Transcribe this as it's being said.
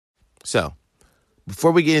So,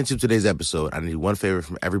 before we get into today's episode, I need one favor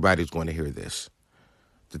from everybody who's going to hear this.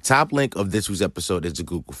 The top link of this week's episode is the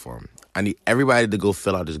Google form. I need everybody to go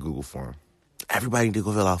fill out this Google form. Everybody need to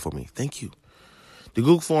go fill out for me. Thank you. The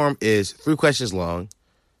Google form is 3 questions long,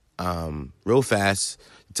 real fast.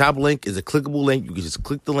 The top link is a clickable link. You can just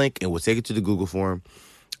click the link and we'll take it to the Google form.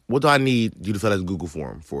 What do I need you to fill out the Google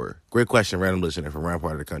form for? Great question, random listener from around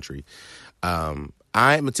part of the country.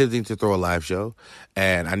 I'm attempting to throw a live show,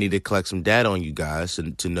 and I need to collect some data on you guys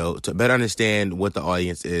to better understand what the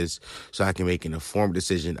audience is, so I can make an informed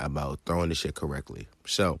decision about throwing the shit correctly.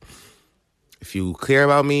 So, if you care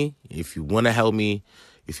about me, if you want to help me,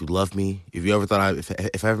 if you love me, if you ever thought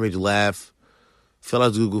if I ever made you laugh, fill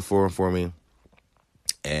out the Google form for me,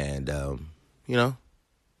 and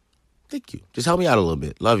thank you. Just help me out a little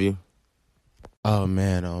bit. Love you. Oh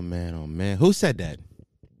man. Who said that?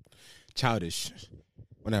 Childish.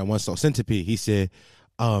 When I once saw Centipede, he said,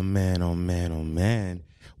 oh man.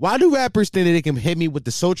 Why do rappers think that they can hit me with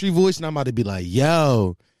the sultry voice and I'm about to be like,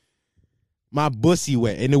 yo, my bussy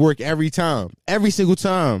wet, and it work every time. Every single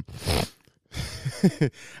time.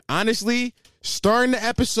 Honestly, starting the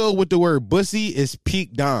episode with the word bussy is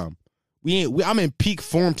peak Dom. I'm in peak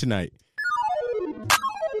form tonight.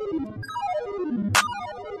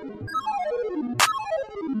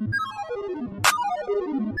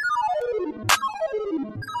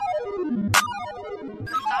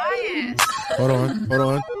 Hold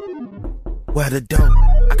on. Where the dope?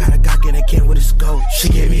 I got a Glock in a can with a scope. She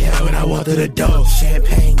gave me hell when I walked through the door.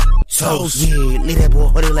 Champagne, toast. Yeah, leave that boy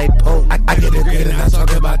hoodie like Pope. I get the grid and I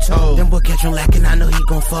talk about toes. Them boy catch him lacking, I know he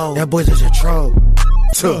gon' fold. That boy's just a troll.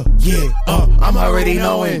 I'm already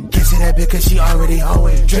knowing. Can't say that bitch cause she already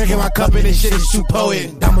hoeing. Drinking my cup and this shit is too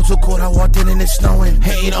potent. Diamond too cold, I walked in and it's snowing.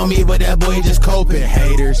 Hating on me, but that boy just coping.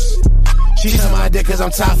 Haters. She suck my dick cause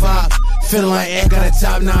I'm top 5. Feeling like Ant got a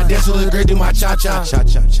top 9. Dance with the girl, do my cha-cha.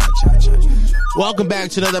 Welcome back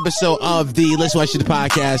to another episode of the Listen While You Shit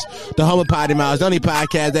podcast, the home of Potty Miles, the only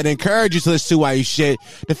podcast that encourages you to listen to while you shit,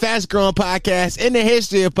 the fast growing podcast in the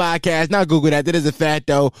history of podcasts. Now Google that is a fact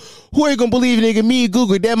though. Who are you gonna believe, nigga? Me,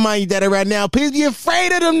 Google that, mind you that right now. Please be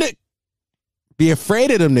afraid of them Be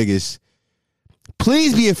afraid of them niggas.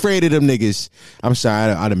 Please be afraid of them niggas. I'm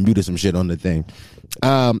sorry, I done muted some shit on the thing.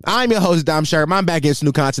 I'm your host, Dom Sharp. I'm back in some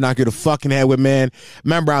new content. Knock you the fucking head with, man.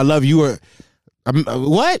 Remember, I love you.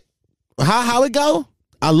 What? How it go?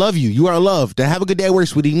 I love you. You are loved. Have a good day at work,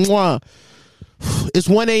 sweetie. Mwah. It's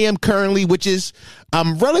 1 a.m. currently, which is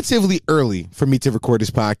relatively early for me to record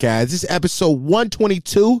this podcast. This is episode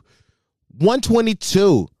 122.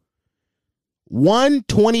 122.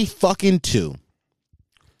 120 fucking 2.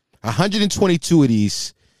 122 of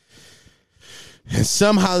these. And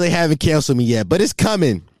somehow they haven't canceled me yet, but it's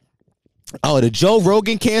coming. Oh, the Joe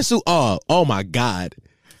Rogan cancel? Oh my God.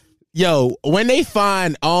 Yo, when they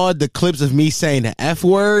find all the clips of me saying the F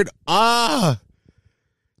word, they're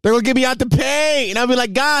gonna get me out the paint. And I'll be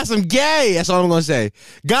like, guys, I'm gay. That's all I'm gonna say.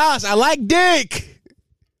 Guys, I like dick.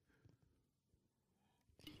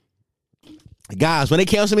 Guys, when they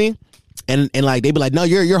cancel me, and like they be like, no,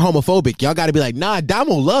 you're homophobic. Y'all gotta be like, nah,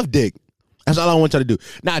 Damo love dick. That's all I want y'all to do.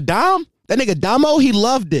 Nah, Dom, that nigga Damo, he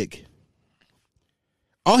love dick.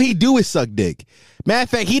 All he do is suck dick. Matter of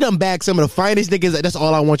fact, he done bagged some of the finest niggas. That's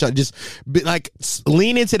all I want y'all to just be, like,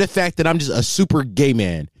 lean into the fact that I'm just a super gay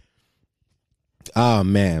man. Oh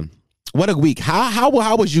man, what a week! How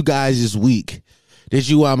was you guys this week? Did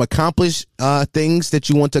you accomplish things that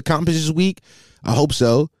you want to accomplish this week? I hope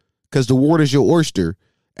so, because the world is your oyster.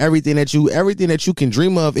 Everything that you can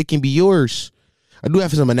dream of, it can be yours. I do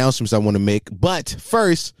have some announcements I want to make, but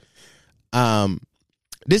first,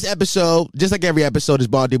 this episode, just like every episode, is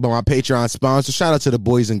brought to you by my Patreon sponsor. Shout out to the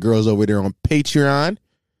boys and girls over there on Patreon.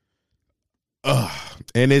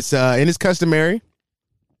 And it's customary.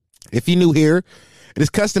 If you're new here, it is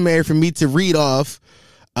customary for me to read off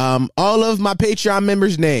all of my Patreon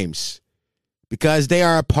members' names because they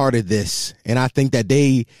are a part of this, and I think that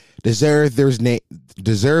they deserve their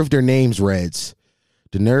names read.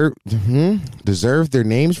 Deserve their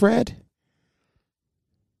names read.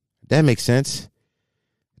 That makes sense.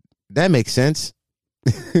 That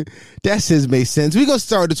says makes sense. We gonna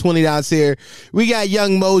start with the $20 here. We got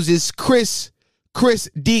Young Moses, Chris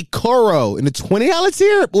D. Coro in the $20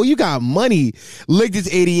 tier. Boy, you got money. Licked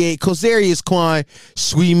 88, Kosarius Quan,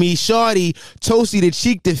 Sweet Me Shawty, Toasty the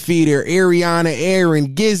Cheek Defeater, Ariana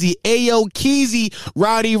Aaron, Gizzy, Ayo Keezy,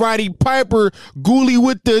 Roddy Piper, Ghoulie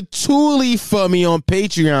with the Toolie for me on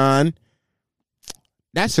Patreon.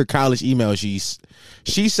 That's her college email. She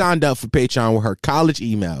signed up for Patreon with her college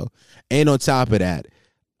email. And on top of that,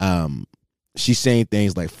 she's saying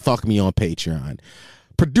things like, fuck me on Patreon.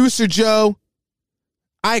 Producer Joe,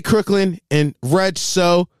 Ike Crooklyn, and Reg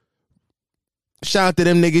So. Shout out to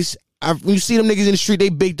them niggas. When you see them niggas in the street, they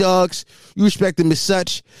big dogs. You respect them as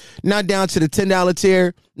such. Now down to the $10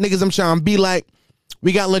 tier. Niggas I'm trying to be like.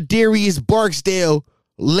 We got Ladarius Barksdale,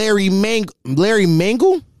 Larry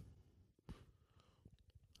Mangle.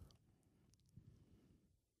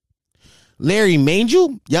 Larry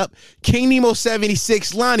Mangel? Yep. King Nemo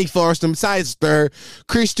 76, Lonnie Farston, Size Third,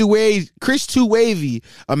 Chris Too Wavy.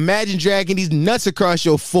 Imagine dragging these nuts across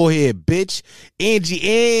your forehead, bitch.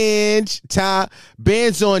 Angie Ty,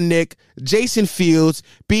 Bands on Nick, Jason Fields,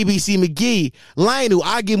 BBC McGee, Lionel,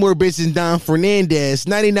 I get more bitches than Don Fernandez,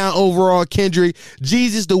 99 overall Kendrick,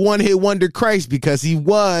 Jesus the one hit wonder Christ because he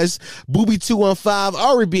was, Booby 215,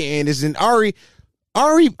 Ari B. Anderson, Ari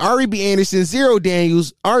B. Anderson, Zero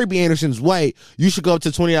Daniels, Ari B. Anderson's white. You should go up to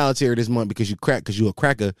 $20 tier this month because you a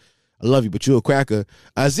cracker. I love you, but you a cracker.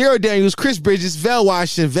 Zero Daniels, Chris Bridges, Vel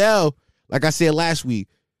Washington, Vel. Like I said last week,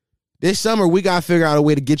 this summer we gotta figure out a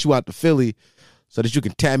way to get you out to Philly so that you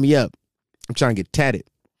can tat me up. I'm trying to get tatted.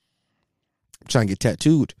 I'm trying to get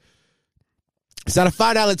tattooed. It's on a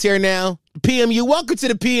 $5 tier now. PMU, welcome to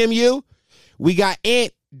the PMU. We got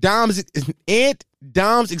Dom's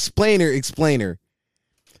Explainer.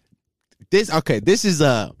 This is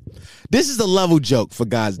a level joke for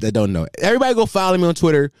guys that don't know. Everybody go follow me on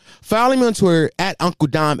Twitter. Follow me on Twitter at Uncle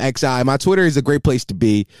Dom XI. My Twitter is a great place to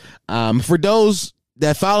be. For those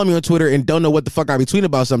that follow me on Twitter and don't know what the fuck I be tweeting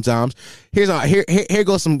about sometimes, here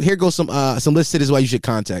goes some lists to this why you should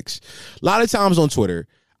context. A lot of times on Twitter,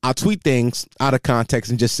 I'll tweet things out of context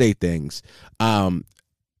and just say things.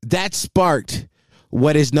 That sparked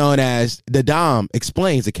what is known as the Dom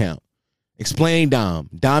Explains account. Explaining Dom.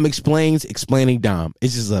 Dom Explains, Explaining Dom.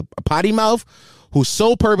 It's just a potty mouth whose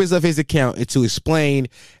sole purpose of his account is to explain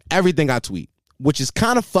everything I tweet, which is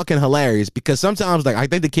kind of fucking hilarious because sometimes, like, I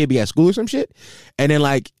think the kid be at school or some shit, and then,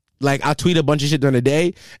 like I tweet a bunch of shit during the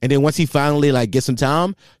day, and then once he finally, like, gets some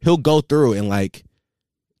time, he'll go through and, like,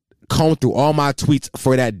 comb through all my tweets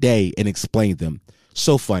for that day and explain them.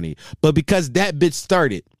 So funny. But because that bit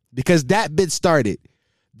started,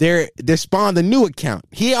 There spawned a new account.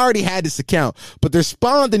 He already had this account, but there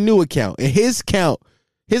spawned a new account. And his account,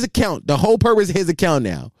 the whole purpose of his account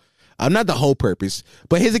now, not the whole purpose,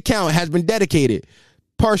 but his account has been dedicated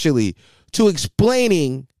partially to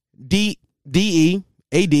explaining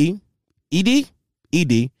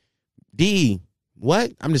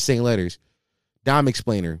what? I'm just saying letters. Dom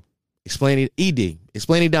Explainer. Explaining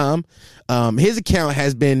Explaining Dom. His account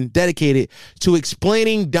has been dedicated to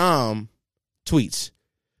explaining Dom tweets.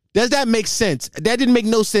 Does that make sense? That didn't make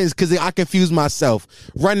no sense because I confused myself.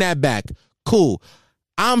 Run that back. Cool.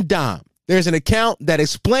 I'm Dom. There's an account that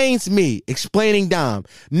explains me, explaining Dom.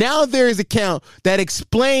 Now there is an account that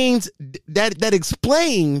explains that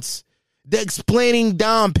explains the explaining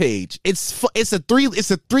Dom page. It's a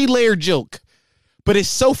three-layer joke. But it's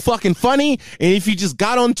so fucking funny, and if you just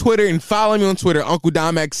got on Twitter and follow me on Twitter, Uncle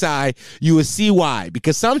Dom XI, you will see why.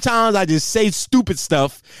 Because sometimes I just say stupid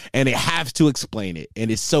stuff, and it has to explain it,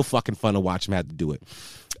 and it's so fucking fun to watch him have to do it.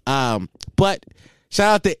 But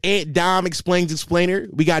shout out to Ed Dom Explains Explainer.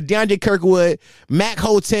 We got DeAndre Kirkwood, Mac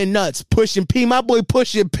Ho 10 Nuts, Pushin' P, my boy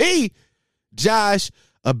Pushin' P, Josh,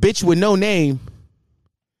 a bitch with no name.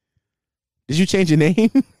 Did you change your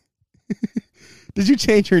name? Did you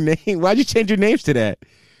change your name? Why'd you change your names to that?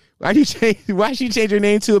 Why'd you change your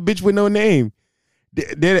name to a bitch with no name?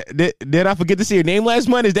 Did I forget to say your name last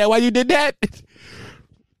month? Is that why you did that?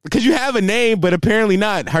 Because you have a name, but apparently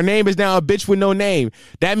not. Her name is now a bitch with no name.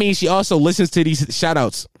 That means she also listens to these shout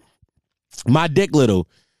outs. My dick little.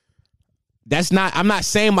 I'm not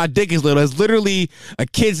saying my dick is little. It's literally a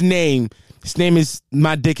kid's name. His name is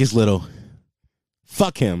My Dick is Little.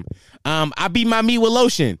 Fuck him. I beat my meat with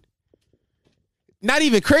lotion. Not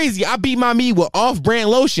even crazy. I beat my meat with off-brand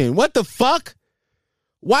lotion. What the fuck?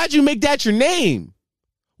 Why'd you make that your name?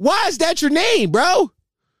 Why is that your name, bro?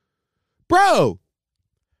 Bro,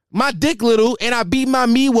 my dick little and I beat my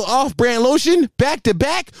meat with off-brand lotion back to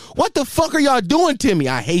back? What the fuck are y'all doing to me?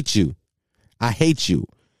 I hate you. I hate you.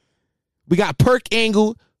 We got Perk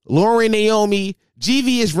Angle, Lauren Naomi,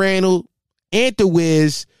 GVS Randall, Antha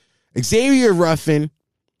Wiz, Xavier Ruffin,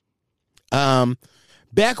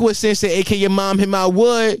 Backwoods Sensei, aka your mom hit my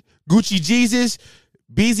wood, Gucci Jesus,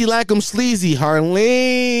 Beezy like I'm sleazy,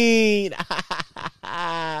 Harleen,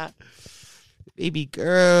 baby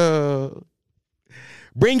girl,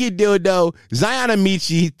 Bring It Dildo, Zion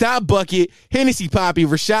Amici, Thought Bucket, Hennessy Poppy,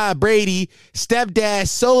 Rashad Brady, Stepdad,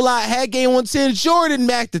 Solot, Head Game 110, Jordan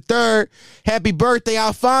Mac the third, Happy Birthday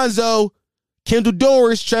Alfonso, Kendall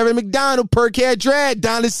Doris, Trevor McDonald, Percat Dredd,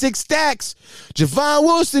 Donna Six Stacks, Javon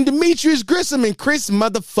Wilson, Demetrius Grissom, and Chris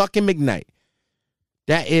motherfucking McKnight.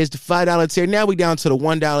 That is the $5 tier. Now we down to the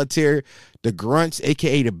 $1 tier. The Grunts,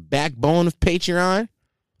 a.k.a. the backbone of Patreon.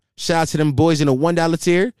 Shout out to them boys in the $1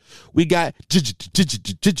 tier. We got G-Unit,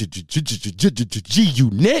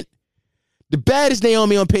 the baddest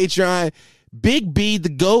Naomi on Patreon, Big B, the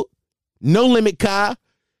GOAT, No Limit Kai,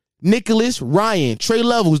 Nicholas, Ryan, Trey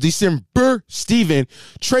Levels, December, Steven,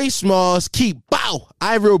 Trey Smalls, Keep, Bow,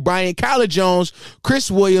 Ivory O'Brien, Kyler Jones,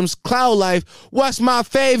 Chris Williams, Cloud Life, what's my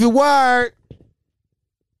favorite word?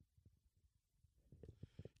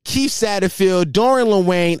 Keith Satterfield, Dorian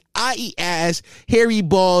Lawayne, I.E. Ass, Harry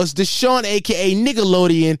Balls, Deshaun, a.k.a.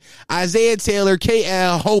 Nickelodeon, Isaiah Taylor,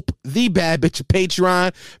 K.L. Hope, the bad bitch of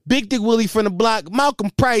Patreon, Big Dick Willie from the block, Malcolm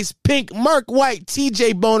Price, Pink, Mark White,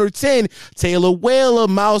 TJ Boner 10, Taylor Whaler,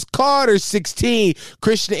 Miles Carter 16,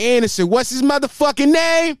 Christian Anderson, what's his motherfucking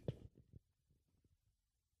name?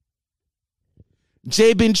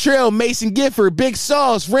 Jabin Trail, Mason Gifford, Big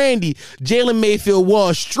Sauce, Randy, Jalen Mayfield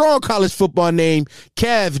Walsh, strong college football name,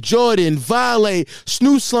 Kev, Jordan, Vale,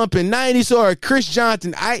 Snoo Slumpin, 90s or Chris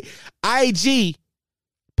Johnson, IG,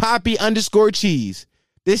 Poppy _cheese.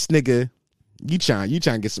 This nigga, you trying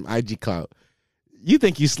to get some IG clout. You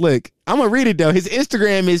think you slick. I'm gonna read it though. His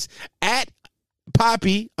Instagram is at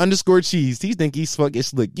Poppy _cheese. He think he's fucking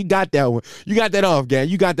slick. You got that one. You got that off, gang.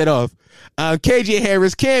 You got that off. KJ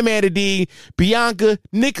Harris, Cam Anady, Bianca,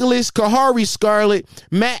 Nicholas, Kahari Scarlett,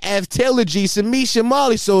 Matt F. Taylor G, Samisha,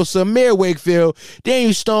 Molly Sosa, Mayor Wakefield,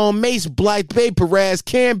 Daniel Stone, Mace Blythe, Bay Perez,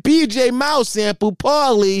 Cam, BJ, Mouse Sample,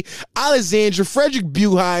 Paul Lee, Alexandra, Frederick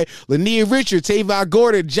Buhai, Lania Richard, Tavon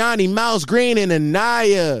Gordon, Johnny, Mouse Green, and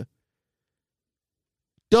Anaya.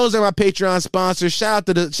 Those are my Patreon sponsors. Shout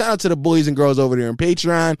out to the boys and girls over there on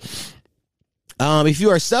Patreon. If you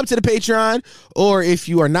are sub to the Patreon, or if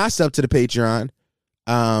you are not sub to the Patreon,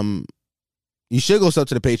 you should go sub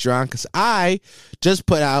to the Patreon, because I just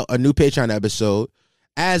put out a new Patreon episode.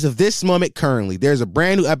 As of this moment, currently, there's a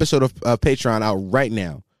brand new episode of Patreon out right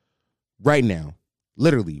now. Right now.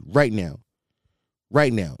 Literally, right now.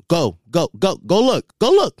 Right now. Go look.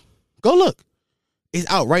 It's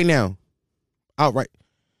out right now.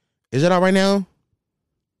 Is it out right now?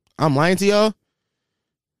 I'm lying to y'all?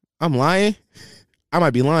 I'm lying? I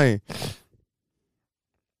might be lying.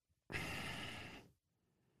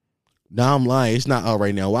 No, I'm lying. It's not out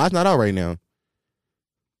right now. Why it's not out right now?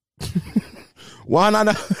 Why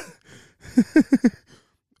not?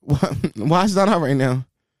 Why is it not out right now?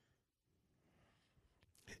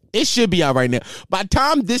 It should be out right now. By the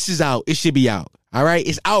time this is out, it should be out. All right?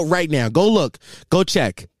 It's out right now. Go look. Go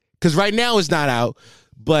check. Because right now it's not out.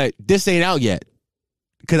 But this ain't out yet,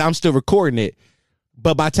 because I'm still recording it.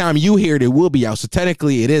 But by the time you hear it, it will be out. So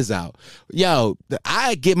technically, it is out. Yo,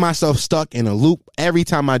 I get myself stuck in a loop every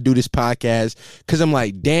time I do this podcast, because I'm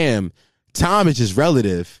like, damn, time is just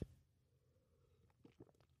relative.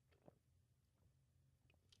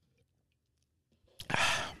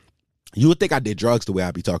 You would think I did drugs the way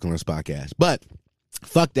I be talking on this podcast. But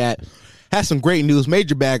fuck that. Has some great news.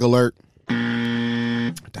 Major bag alert.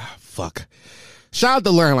 Fuck. Shout out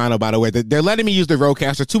to Learn Lino, by the way. They're letting me use the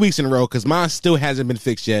Rodecaster 2 weeks in a row because mine still hasn't been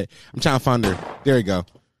fixed yet. I'm trying to find her. There you go.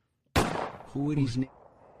 Who are these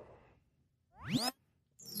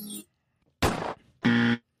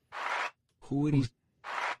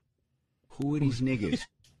niggas?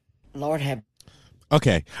 Lord have.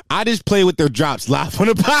 Okay, I just play with their drops live on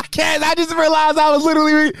the podcast. I just realized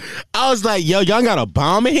I was like, yo, y'all got a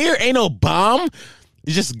bomb in here? Ain't no bomb.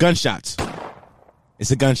 It's just gunshots. It's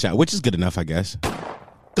a gunshot, which is good enough, I guess.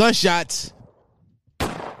 Gunshots.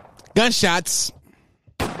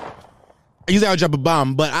 Usually I'll drop a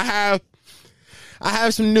bomb, but I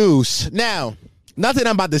have some news. Now, nothing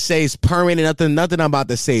I'm about to say is permanent. Nothing I'm about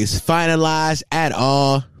to say is finalized at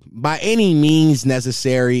all. By any means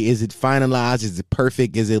necessary. Is it finalized? Is it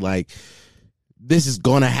perfect? Is it like, this is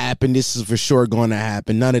going to happen? This is for sure going to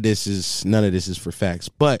happen. None of this is for facts.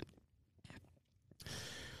 But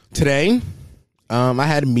today, I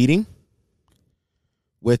had a meeting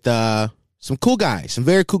with some cool guys, some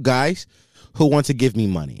very cool guys who want to give me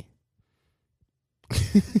money.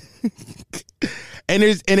 and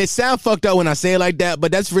it sounds fucked up when I say it like that,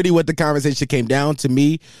 but that's really what the conversation came down to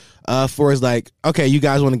me for, is like, okay, you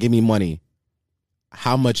guys want to give me money.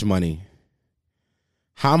 How much money?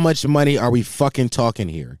 How much money are we fucking talking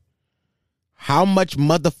here? How much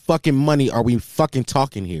motherfucking money are we fucking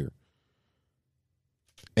talking here?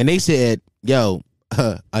 And they said, yo,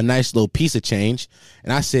 a nice little piece of change.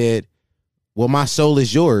 And I said, well, my soul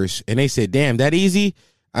is yours. And they said, damn, that easy?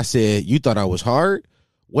 I said, you thought I was hard?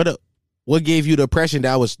 What What gave you the impression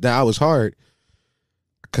that I was hard?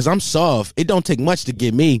 Because I'm soft. It don't take much to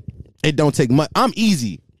get me. It don't take much. I'm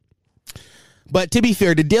easy. But to be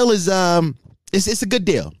fair, the deal is it's a good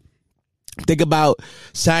deal. Think about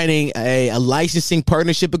signing a licensing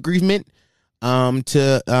partnership agreement and what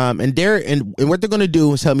they're gonna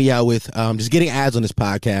do is help me out with just getting ads on this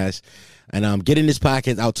podcast and getting this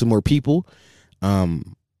podcast out to more people.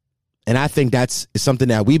 And I think that's something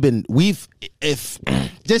that if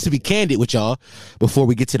just to be candid with y'all before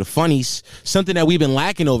we get to the funnies, something that we've been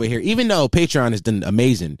lacking over here, even though Patreon has done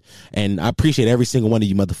amazing. And I appreciate every single one of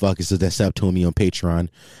you motherfuckers that sub to me on Patreon.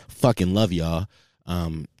 Fucking love y'all.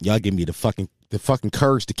 Y'all give me the fucking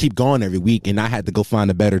courage to keep going every week. And I had to go find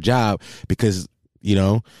a better job because,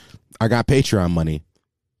 I got Patreon money.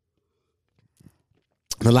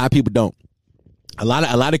 And a lot of people don't. A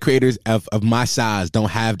lot of creators of my size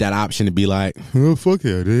don't have that option to be like, oh, fuck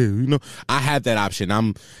yeah, dude. I have that option.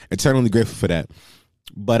 I'm eternally grateful for that.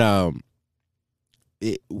 But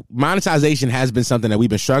monetization has been something that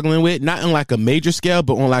we've been struggling with, not on like a major scale,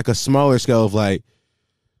 but on like a smaller scale of like,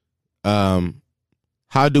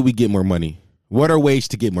 how do we get more money? What are ways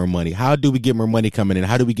to get more money? How do we get more money coming in?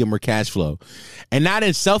 How do we get more cash flow? And not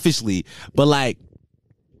in selfishly, but like,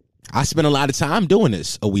 I spend a lot of time doing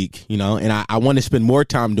this a week, and I want to spend more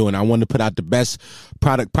time doing it. I want to put out the best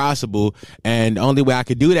product possible. And the only way I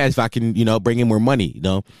could do that is if I can, bring in more money,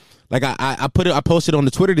 Like I posted on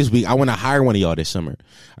the Twitter this week. I want to hire one of y'all this summer.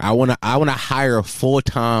 I want to hire a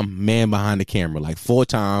full-time man behind the camera, like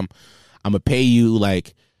full-time. I'm going to pay you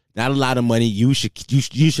like not a lot of money. You should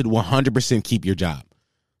 100% keep your job.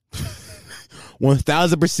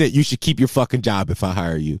 1,000% you should keep your fucking job if I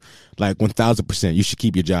hire you. Like 1,000% you should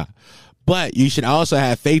keep your job. But you should also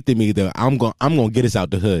have faith in me that I'm going to get us out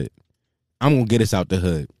the hood. I'm going to get us out the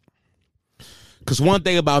hood. Because one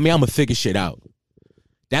thing about me, I'm going to figure shit out.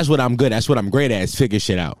 That's what I'm good at. That's what I'm great at is figure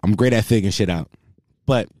shit out. I'm great at figuring shit out.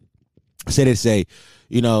 But I'm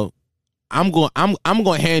going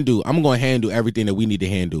to handle everything that we need to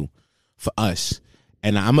handle for us.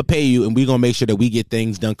 And I'm going to pay you, and we're going to make sure that we get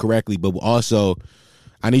things done correctly. But also,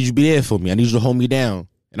 I need you to be there for me. I need you to hold me down.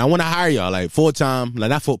 And I want to hire y'all, like, full-time, like,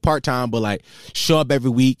 not full part-time, but, like, show up every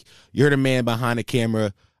week. You're the man behind the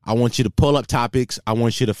camera. I want you to pull up topics. I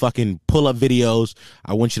want you to fucking pull up videos.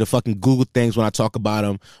 I want you to fucking Google things when I talk about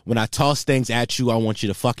them. When I toss things at you, I want you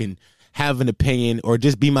to fucking have an opinion or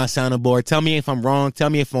just be my sounding board. Tell me if I'm wrong. Tell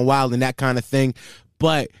me if I'm wild and that kind of thing.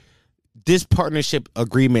 But this partnership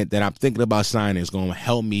agreement that I'm thinking about signing is going to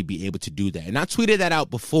help me be able to do that. And I tweeted that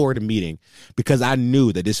out before the meeting because I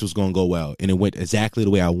knew that this was going to go well, and it went exactly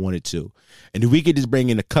the way I wanted to. And if we could just bring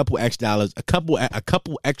in a couple extra dollars, a couple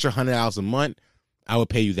extra $100 a month, I would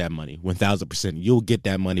pay you that money, 1,000%. You'll get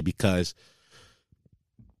that money because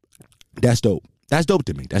that's dope. That's dope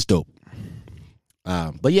to me. That's dope.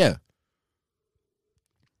 But yeah.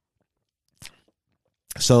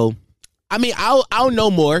 So, I mean, I'll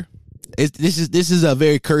know more. This is a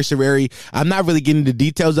very cursory. I'm not really getting the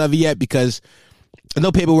details of it yet because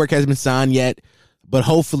no paperwork has been signed yet. But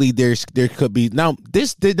hopefully there could be now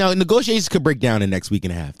negotiations could break down in the next week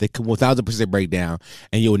and a half. They could 1,000% break down,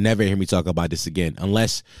 and you'll never hear me talk about this again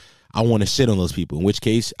unless I want to shit on those people. In which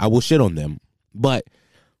case I will shit on them. But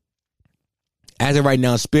as of right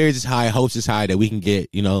now, spirits is high, hopes is high that we can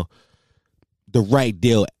get the right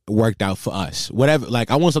deal worked out for us. Whatever, like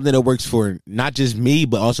I want something that works for not just me,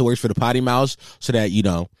 but also works for the Potty Mouse, so that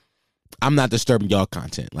I'm not disturbing y'all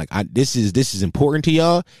content. Like this is important to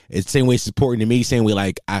y'all. It's the same way it's important to me. Same way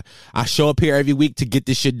like I show up here every week to get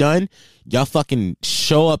this shit done. Y'all fucking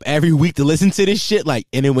show up every week to listen to this shit. Like,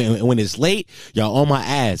 and then when it's late, y'all on my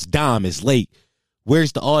ass. Dom, it's late.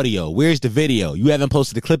 Where's the audio? Where's the video? You haven't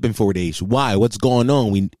posted a clip in 4 days. Why? What's going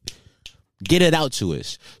on? We get it out to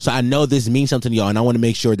us. So I know this means something to y'all, and I want to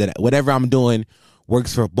make sure that whatever I'm doing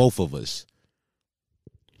works for both of us.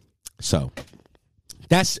 So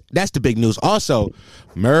that's the big news. Also,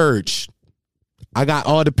 merge. I got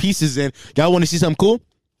all the pieces in. Y'all want to see something cool?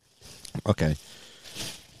 Okay.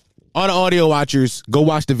 All the audio watchers, go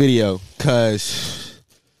watch the video.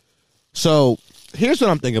 So here's what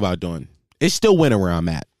I'm thinking about doing. It's still winter where I'm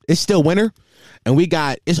at. It's still winter, and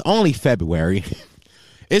it's only February.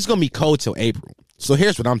 It's going to be cold till April. So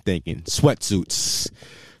here's what I'm thinking. Sweatsuits.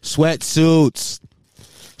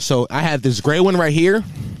 So I have this gray one right here.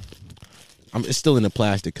 It's still in the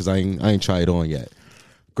plastic because I ain't tried it on yet.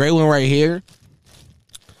 Gray one right here.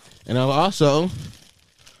 And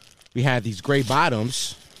we have these gray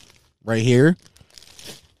bottoms right here.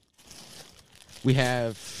 We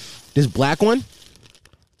have this black one.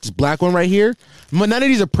 This black one right here. None of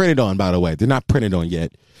these are printed on, by the way. They're not printed on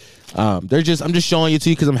yet. I'm just showing you to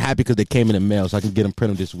you because I'm happy because they came in the mail, so I can get them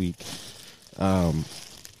printed this week.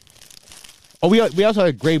 We also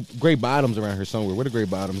had gray bottoms around here somewhere. Where the gray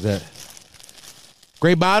bottoms at?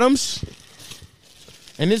 Gray bottoms,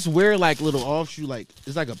 and this weird like little offshoot, like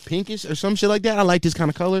it's like a pinkish or some shit like that. I like this kind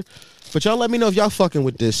of color, but y'all let me know if y'all fucking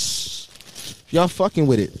with this. If y'all fucking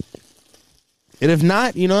with it, and if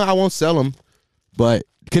not, I won't sell them. But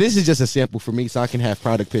cause this is just a sample for me, so I can have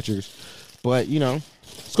product pictures. But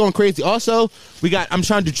it's going crazy. Also, I'm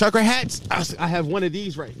trying to do trucker hats. I have one of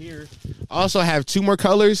these right here. I also have 2 more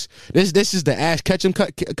colors. This is the Ash Ketchum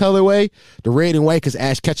colorway, the red and white, because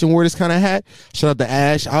Ash Ketchum wore this kind of hat. Shout out to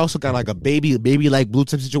Ash. I also got like a baby like blue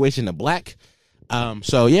type situation in black.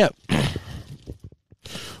 So yeah,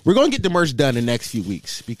 we're gonna get the merch done in the next few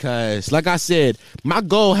weeks because, like I said, my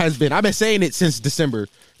goal has been. I've been saying it since December.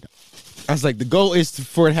 I was like, the goal is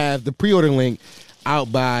for it to have the pre-order link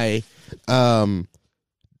out by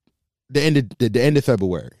the end of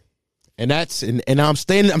February, and I'm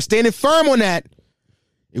standing firm on that.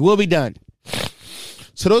 It will be done.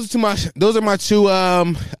 So those are my 2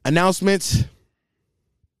 announcements.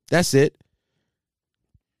 That's it.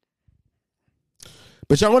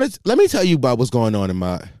 But y'all let me tell you about what's going on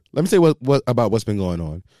let me tell you what about what's been going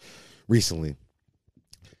on recently.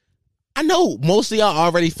 I know most of y'all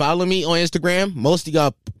already follow me on Instagram. Most of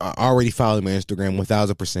y'all are already following me on Instagram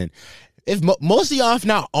 1000%. If most of y'all, if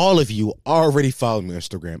not all of you, already follow me on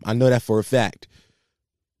Instagram. I know that for a fact.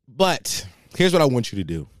 But here's what I want you to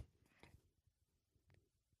do.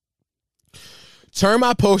 Turn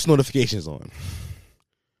my post notifications on.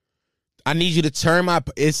 I need you to turn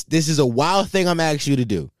this is a wild thing I'm asking you to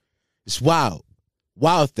do. It's wild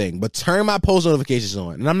thing, but turn my post notifications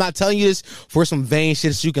on. And I'm not telling you this for some vain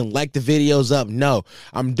shit so you can like the videos up. No,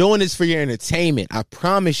 I'm doing this for your entertainment. I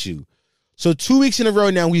promise you. So 2 weeks in a row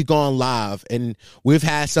now we've gone live, and we've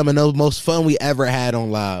had some of the most fun we ever had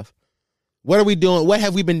on live. What are we doing? What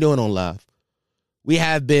have we been doing on live? We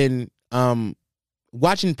have been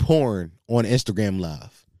watching porn on Instagram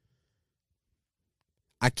Live.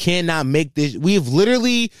 I cannot make this. We have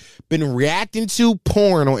literally been reacting to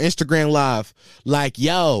porn on Instagram Live. Like,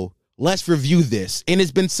 yo, let's review this. And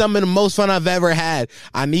it's been some of the most fun I've ever had.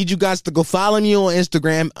 I need you guys to go follow me on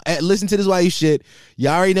Instagram. Listen to this while you shit.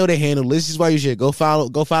 Y'all already know the handle. This is why you shit. Go follow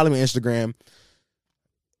me on Instagram.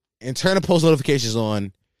 And turn the post notifications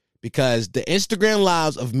on. Because the Instagram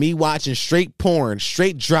lives of me watching straight porn,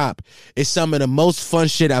 straight drop, is some of the most fun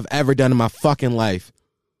shit I've ever done in my fucking life.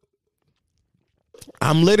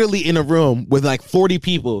 I'm literally in a room with like 40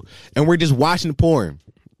 people, and we're just watching porn.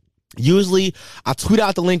 Usually, I tweet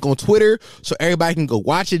out the link on Twitter so everybody can go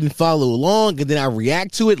watch it and follow along, and then I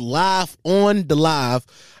react to it live on the live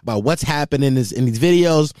about what's happening in these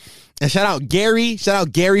videos. And shout out Gary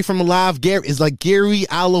from the live. Gary is like Gary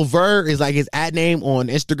Oliver is like his ad name on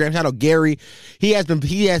Instagram. Shout out Gary. He has been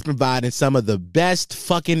providing some of the best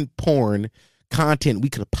fucking porn content we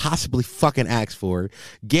could possibly fucking ask for.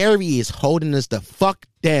 Gary is holding us the fuck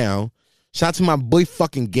down. Shout out to my boy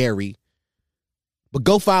fucking Gary. But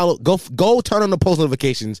go turn on the post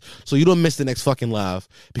notifications so you don't miss the next fucking live,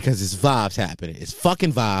 because it's vibes happening. It's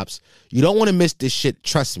fucking vibes. You don't want to miss this shit.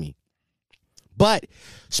 Trust me. But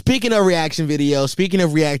speaking of reaction videos, speaking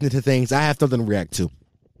of reacting to things, I have something to react to.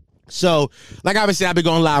 So, like I was saying, I've been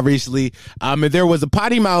going live recently. And there was a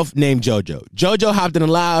potty mouth named JoJo. JoJo hopped in the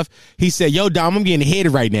live. He said, "Yo, Dom, I'm getting head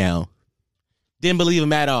right now." Didn't believe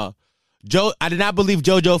him at all. I did not believe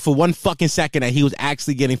JoJo for one fucking second that he was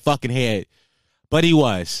actually getting fucking head. But he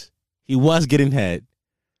was. He was getting head.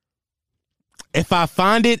 If I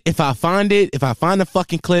find the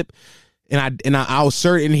fucking clip, and I'll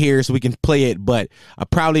insert it in here so we can play it, but I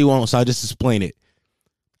probably won't, so I'll just explain it.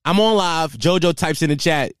 I'm on live. JoJo types in the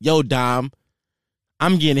chat, "Yo, Dom,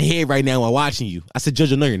 I'm getting head right now while watching you." I said,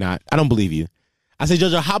 "JoJo, no, you're not. I don't believe you." I said,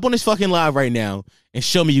 "JoJo, hop on this fucking live right now and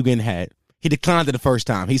show me you getting head." He declined it the first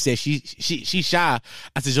time. He said she's shy.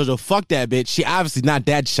 I said, "JoJo, fuck that bitch. She obviously not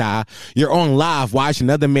that shy. You're on live watching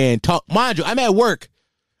another man talk." Mind you, I'm at work.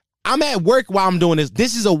 I'm at work while I'm doing this.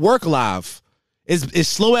 This is a work live. It's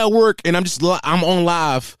slow at work, and I'm on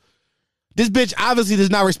live. This bitch obviously does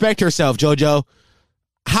not respect herself, JoJo.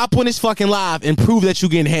 Hop on this fucking live and prove that you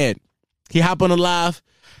getting head. He hopped on the live,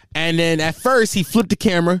 and then at first he flipped the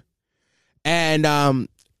camera, and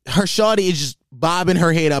her shawty is just bobbing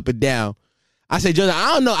her head up and down. I said, "JoJo,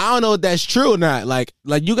 I don't know if that's true or not. Like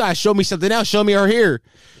you guys show me something else. Show me her hair.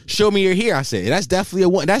 Show me your hair." I said, "That's definitely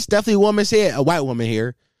a woman's hair, a white woman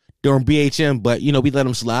hair during BHM, but we let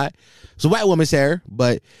them slide. It's a white woman's hair."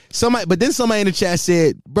 But then somebody in the chat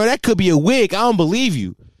said, "Bro, that could be a wig. I don't believe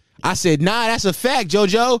you." I said, "Nah, that's a fact,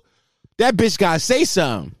 JoJo. That bitch gotta say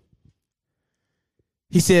something."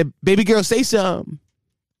 He said, baby girl, say something.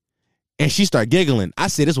 And she started giggling. I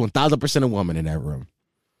said, it's 1,000% a woman in that room.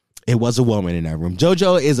 It was a woman in that room.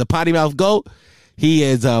 JoJo is a potty mouth goat. He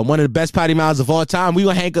is one of the best potty mouths of all time. We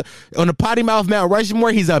gonna hang on the potty mouth Mount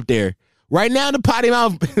Rushmore. He's up there right now. The potty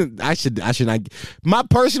mouth. I should not. My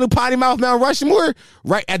personal potty mouth Mount Rushmore.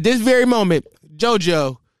 Right at this very moment,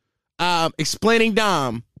 JoJo, explaining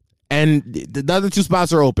Dom, and the other two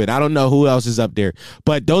spots are open. I don't know who else is up there,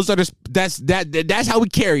 but those are that's how we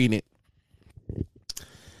carrying it.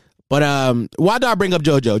 But why do I bring up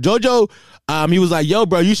JoJo? JoJo, he was like, yo,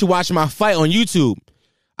 bro, you should watch my fight on YouTube.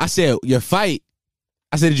 I said, your fight?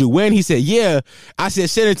 I said, did you win? He said, yeah. I said,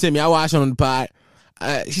 send it to me. I watched it on the pod.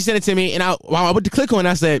 She sent it to me, and I went to click on it.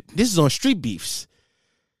 I said, this is on Street Beefs.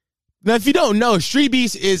 Now, if you don't know, Street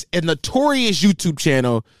Beefs is a notorious YouTube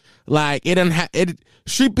channel. Like,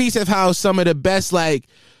 Street Beefs have housed some of the best, like,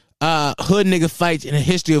 hood nigga fights in the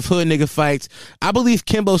history of hood nigga fights. I believe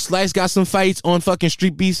Kimbo Slice got some fights on fucking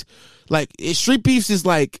Street Beefs. Like, Street Beefs is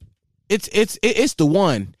like, it's the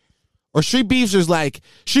one. Or Street Beefs is like,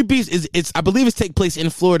 Street Beefs is I believe it's take place in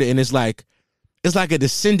Florida, and it's like a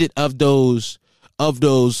descendant of those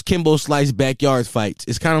Kimbo Slice backyard fights.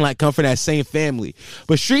 It's kind of like come from that same family.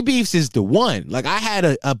 But Street Beefs is the one. Like, I had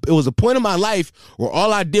it was a point in my life where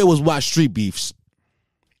all I did was watch Street Beefs.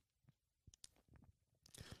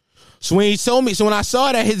 So when he told me, when I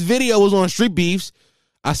saw that his video was on Street Beefs,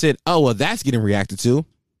 I said, oh, well, that's getting reacted to.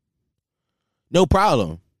 No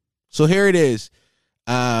problem. So here it is.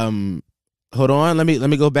 Hold on. Let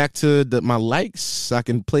me go back to my likes so I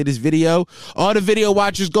can play this video. All the video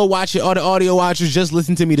watchers, go watch it. All the audio watchers, just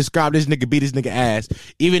listen to me describe this nigga beat this nigga ass,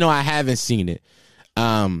 even though I haven't seen it.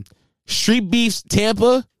 Street Beefs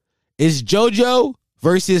Tampa is JoJo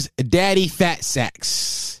versus Daddy Fat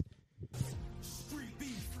Sacks.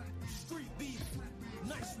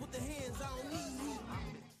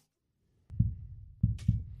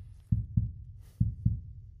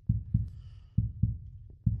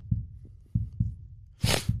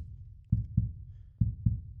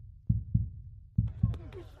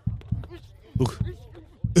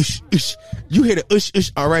 You hear the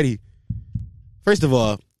ush already. First of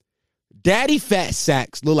all, Daddy Fat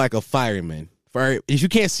Sacks look like a fireman. If you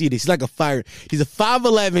can't see this, he's like a fire. He's a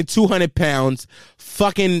 5'11", 200 pounds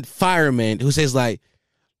fucking fireman who says like,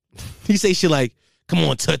 he say shit like, come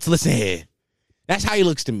on, Toots, listen here. That's how he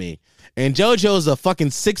looks to me. And JoJo's a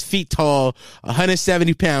fucking 6 feet tall,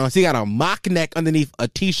 170 pounds. He got a mock neck underneath a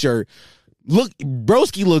t-shirt. Look,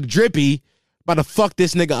 broski look drippy. About to fuck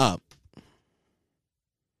this nigga up.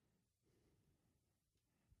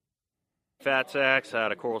 Fat Sacks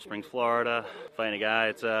out of Coral Springs, Florida. Fighting a guy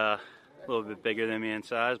that's a little bit bigger than me in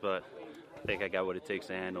size, but I think I got what it takes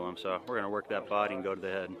to handle him. So we're going to work that body and go to the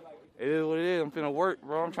head. It is what it is. I'm finna work,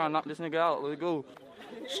 bro. I'm trying to knock this nigga out. Let's go.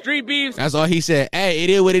 Street Beefs. That's all he said. Hey, it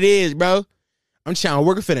is what it is, bro. I'm trying to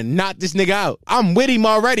work. I'm finna knock this nigga out. I'm with him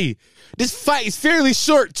already. This fight is fairly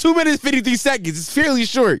short. 2 minutes, 53 seconds. It's fairly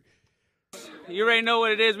short. You already know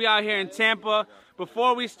what it is. We out here in Tampa.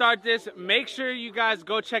 Before we start this, make sure you guys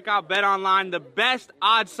go check out BetOnline, the best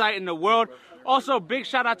odds site in the world. Also, big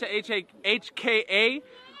shout out to HKA,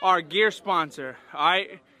 our gear sponsor. All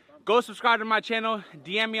right, go subscribe to my channel.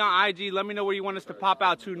 DM me on IG. Let me know where you want us to pop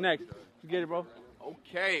out to next. You get it, bro?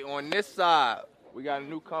 Okay, on this side, we got a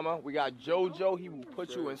newcomer. We got JoJo. He will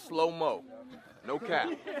put you in slow-mo. No cap.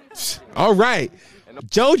 All right.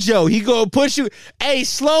 JoJo, he gonna push you. Hey,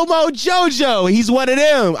 slow-mo JoJo. He's one of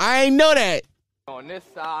them. I ain't know that. On this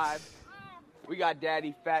side, we got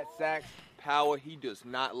Daddy Fat Sacks. Power he does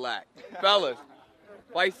not lack. Fellas,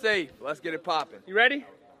 fight safe. Let's get it popping. You ready?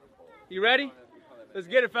 You ready? Let's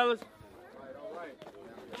get it, fellas.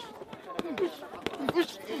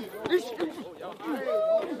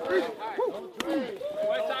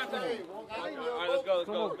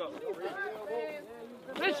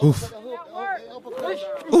 Oof.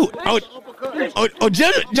 Ooh, oh,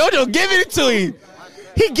 JoJo giving it to him.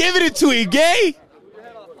 He giving it to him, gay.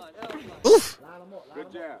 Oof.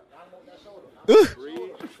 Good jab. Oof.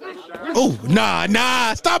 Oh,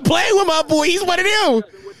 nah. Stop playing with my boy. He's one of them.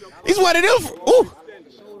 He's one of them. Ooh.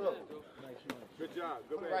 Good job.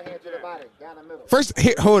 Good man. First,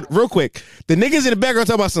 here, hold real quick. The niggas in the background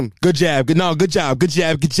talking about some good jab. Good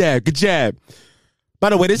jab. By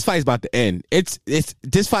the way, this fight's about to end.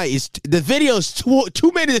 This fight is, the video's 2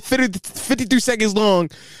 minutes and 53 seconds long.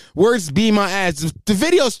 Words be my ass. The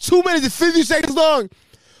video's 2 minutes and 50 seconds long.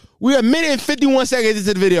 We're a minute and 51 seconds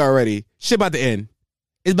into the video already. Shit about to end.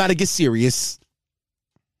 It's about to get serious.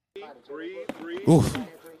 Ooh.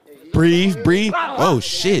 Breathe. Oh,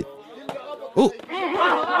 shit. Ooh.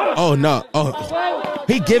 Oh, no. Oh,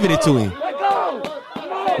 he giving it to him.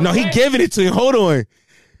 No, he giving it to him. Hold on.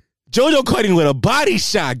 JoJo caught him with a body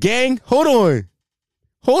shot, gang. Hold on.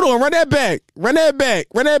 Run that back. Run that back,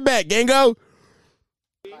 Gango.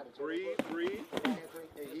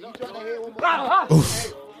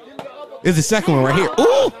 Oof. There's the second one right here.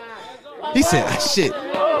 Ooh. He said, shit. Wait.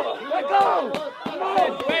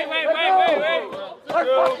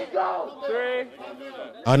 Let's go. 3.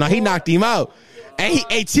 Oh, no, he knocked him out. Hey,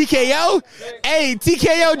 TKO. Hey,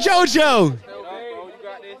 TKO JoJo.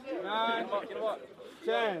 9,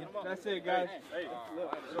 10. That's it, guys.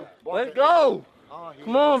 Let's go.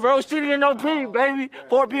 Come on, bro. City and OP, baby.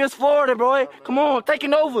 Fort Pierce, Florida, bro. Come on,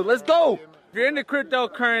 taking over. Let's go. If you're into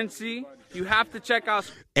cryptocurrency, you have to check out.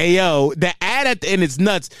 Hey, yo, the ad at the end is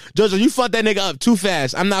nuts. JoJo, you fucked that nigga up too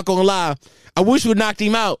fast. I'm not gonna lie. I wish you would have knocked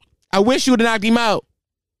him out.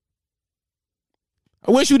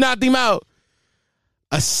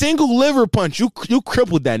 A single liver punch. You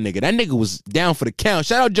crippled that nigga. That nigga was down for the count.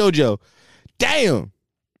 Shout out JoJo. Damn.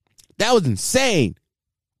 That was insane.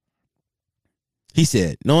 He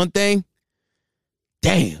said, know one thing?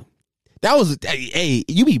 Damn. That was, hey,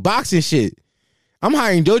 you be boxing shit. I'm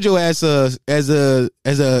hiring JoJo as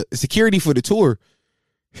a security for the tour.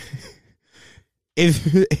 If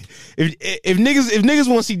niggas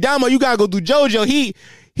want to see Damo, you gotta go through JoJo. He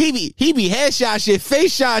be headshot shit,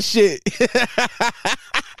 face shot shit.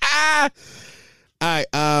 All right,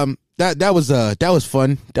 that was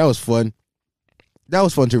fun. That was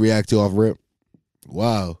fun to react to off rip.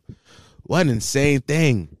 Wow, what an insane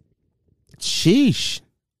thing. Sheesh.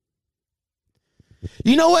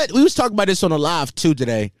 You know what? We was talking about this on the live too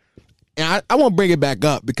today, and I won't bring it back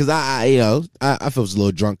up because I feel a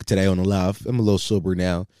little drunk today on the live. I'm a little sober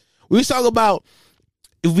now. We was talking about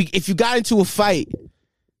if you got into a fight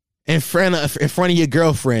in front of your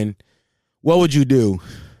girlfriend, what would you do?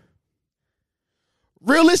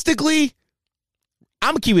 Realistically,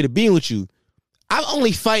 I'm gonna keep it a being with you. I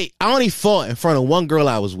only fought in front of one girl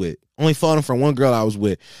I was with. Only fought in front of one girl I was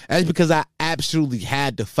with. That's because I absolutely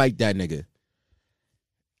had to fight that nigga.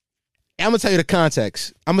 I'm gonna tell you the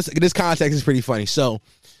context. This context is pretty funny. So,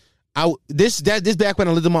 this back when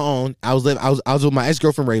I lived on my own, I was with my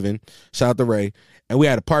ex-girlfriend Raven. Shout out to Ray, and we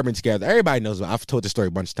had an apartment together. Everybody knows about it. I've told this story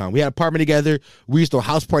a bunch of times. We had an apartment together. We used to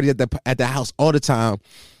house party at the house all the time,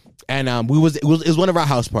 and it was one of our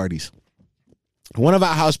house parties. One of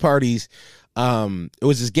our house parties, it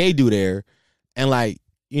was this gay dude there, and like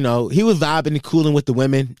he was vibing and cooling with the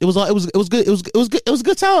women. It was good. It was a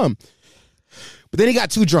good time. But then he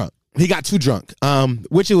got too drunk.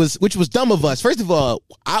 Which was dumb of us. First of all,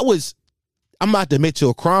 I'm about to admit to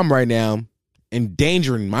a crime right now,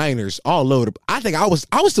 endangering minors all over. I think I was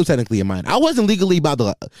still technically a minor. I wasn't legally about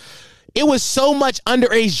to. It was so much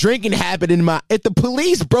underage drinking happening. If the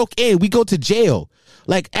police broke in, we go to jail.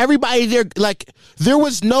 Like everybody there, like there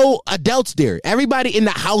was no adults there. Everybody in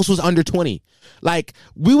the house was under 20. Like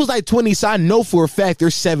we was like 20, so I know for a fact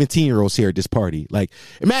there's 17-year-olds here at this party. Like,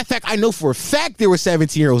 as a matter of fact, I know for a fact there were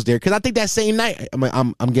 17-year-olds there because I think that same night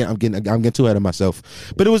I'm getting too ahead of myself.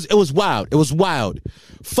 But it was wild. It was wild,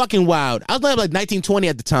 fucking wild. I was like 19, 20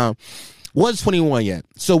 at the time. Wasn't 21 yet.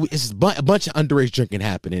 So it's a bunch of underage drinking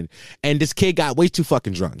happening. And this kid got way too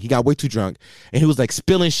fucking drunk. He got way too drunk. And he was like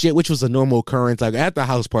spilling shit, which was a normal occurrence. Like at the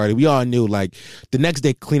house party, we all knew like the next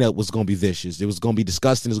day cleanup was going to be vicious. It was going to be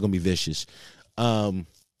disgusting. It was going to be vicious. So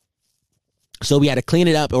we had to clean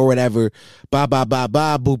it up or whatever. Ba, ba, ba,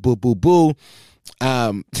 ba, boo, boo, boo, boo.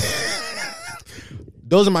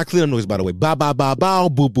 Those are my cleanup noises, by the way. Ba, ba, ba, ba,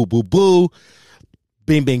 boo, boo, boo, boo.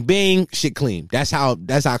 Bing, bing, bing, shit clean. That's how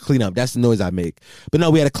I clean up. That's the noise I make. But no,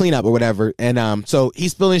 we had to clean up or whatever. And so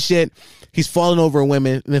he's spilling shit. He's falling over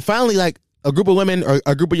women. And then finally, like a group of women or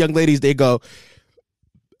a group of young ladies, they go,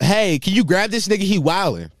 "Hey, can you grab this nigga? He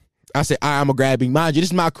wilding." I said, "All right, I'm gonna grab him." Mind you, this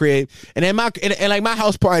is my crib. And then like my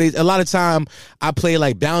house parties, a lot of time I play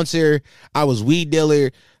like bouncer. I was weed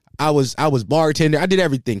dealer. I was bartender. I did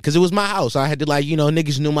everything because it was my house. I had to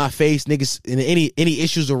niggas knew my face. Niggas, and any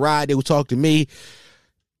issues or ride, they would talk to me.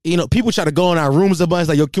 People try to go in our rooms a bunch.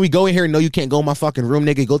 Like, yo, can we go in here? No, you can't go in my fucking room,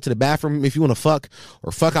 nigga. Go to the bathroom if you want to fuck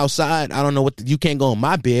or fuck outside. I don't know you can't go in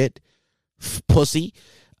my bed, pussy.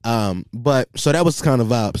 But so that was kind of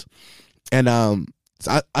vibes. And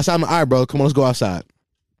so I said, all right, bro, come on, let's go outside.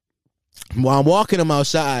 While I'm walking, I'm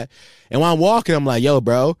outside. And while I'm walking, I'm like, yo,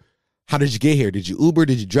 bro, how did you get here? Did you Uber?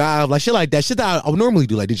 Did you drive? Like shit like that. Shit that I would normally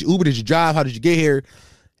do. Like, did you Uber? Did you drive? How did you get here?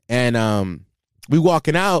 And we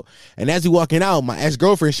walking out, and as we walking out, my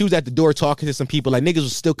ex-girlfriend, she was at the door talking to some people. Like niggas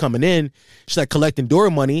was still coming in. She's like collecting door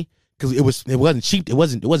money because it wasn't cheap. It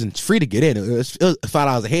wasn't free to get in. It was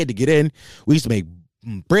 $5 a head to get in. We used to make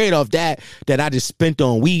bread off that I just spent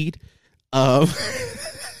on weed.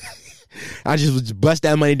 I just would bust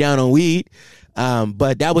that money down on weed.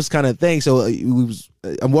 But that was kind of thing. So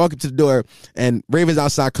I'm walking to the door, and Raven's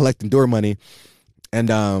outside collecting door money, and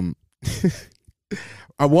I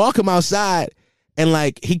walk him outside, and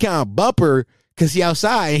like he kind of bump her because he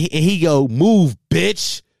outside, and he go, "Move,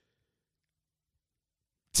 bitch,"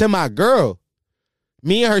 to my girl.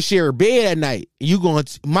 Me and her share a bed at night. You going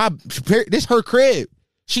to this her crib.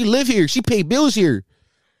 She live here. She pay bills here.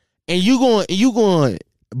 And you going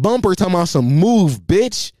bump her talking about some move,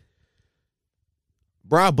 bitch.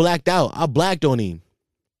 Bro, I blacked out. I blacked on him.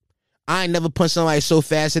 I ain't never punched somebody so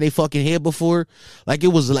fast in they fucking head before. Like, it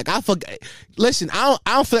was like, listen, I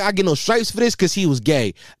don't feel like I get no stripes for this because he was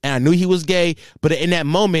gay. And I knew he was gay. But in that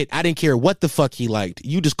moment, I didn't care what the fuck he liked.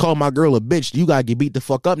 You just called my girl a bitch. You gotta get beat the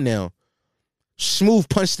fuck up now. Smooth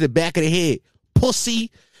punch to the back of the head.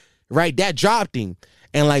 Pussy. Right? That dropped him.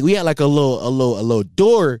 And like we had like a little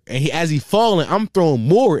door, and as he falling, I'm throwing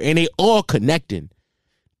more, and they all connecting.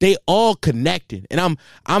 They all connecting, and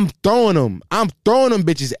I'm throwing them. I'm throwing them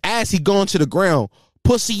bitches as he going to the ground.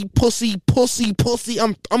 Pussy, pussy, pussy, pussy.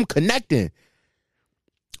 I'm connecting.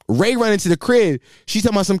 Ray running to the crib. She's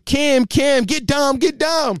talking about some Kim, get dumb.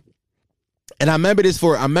 And I remember this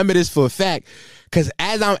for a fact, because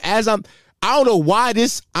as I'm I don't know why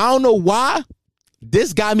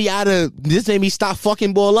this got me this made me stop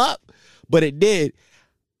fucking boy up, but it did.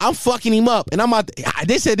 I'm fucking him up, and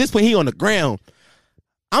they said this when he on the ground.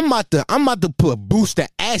 I'm about to put boost the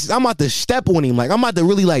ass. I'm about to step on him. Like, I'm about to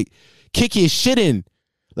really like kick his shit in.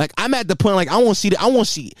 Like, I'm at the point like I want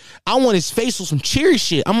his face with some cherry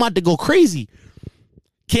shit. I'm about to go crazy.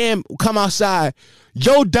 Cam come outside.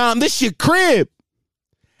 Yo, Dom, this your crib.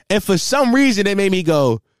 And for some reason it made me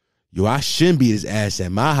go, yo, I shouldn't beat his ass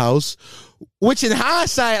at my house. Which in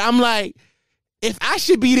hindsight, I'm like, if I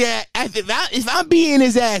should be there, if I'm beating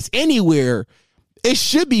his ass anywhere, it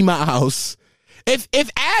should be my house. If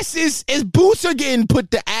asses, if boots are getting put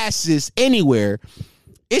to asses anywhere,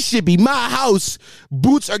 it should be my house.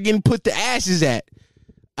 Boots are getting put to asses at.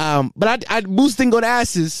 But I boots didn't go to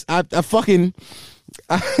asses. I fucking.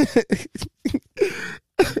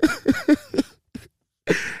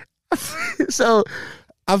 So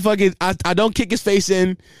I don't kick his face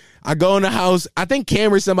in. I go in the house. I think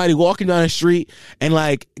Cameron's somebody walking down the street, and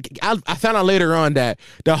like I found out later on that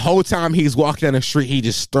the whole time he's walking down the street, he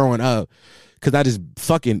just throwing up. Cause I just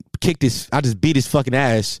fucking I just beat his fucking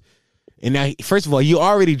ass. And now, first of all, you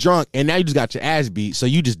already drunk, and now you just got your ass beat, so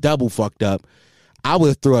you just double fucked up. I would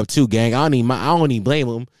have threw up too, gang. I don't even blame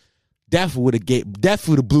him. Definitely would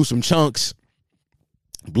have blew some chunks,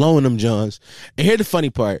 blowing them Johns. And here's the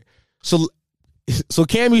funny part. So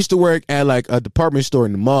Cam used to work at like a department store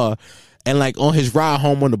in the mall, and like on his ride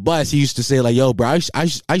home on the bus, he used to say like, "Yo, bro, I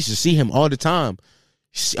used to see him all the time.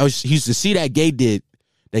 He used to see that gay did.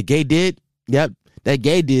 Yep, that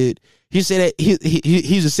gay dude. He said that he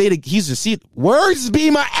used to say that he used to see words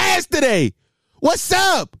being my ass today. What's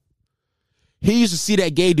up? He used to see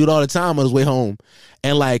that gay dude all the time on his way home,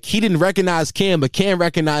 and like he didn't recognize Cam, but Cam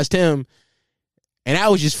recognized him, and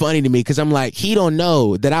that was just funny to me because I'm like, he don't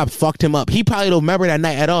know that I fucked him up. He probably don't remember that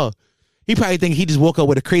night at all. He probably think he just woke up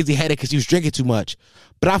with a crazy headache because he was drinking too much,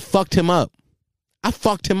 but I fucked him up.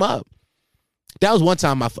 That was one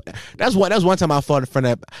time I fought in front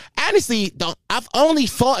of. Honestly, I've only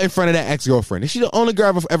fought in front of that ex-girlfriend. She's the only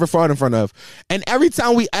girl I've ever fought in front of. And every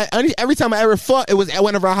time I ever fought, it was at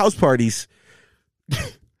one of our house parties.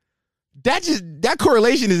 That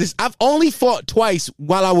correlation is this. I've only fought twice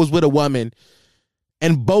while I was with a woman,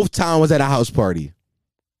 and both times was at a house party.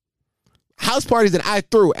 House parties that I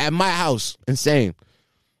threw at my house. Insane.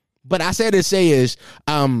 But I said to say is,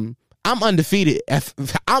 I'm undefeated.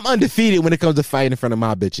 I'm undefeated when it comes to fighting in front of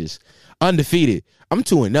my bitches. Undefeated. I'm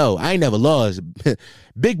 2-0. I ain't never lost.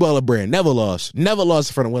 Big baller brand. Never lost. Never lost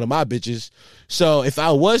in front of one of my bitches. So if I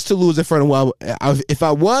was to lose in front of my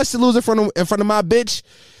bitch,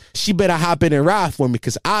 she better hop in and ride for me,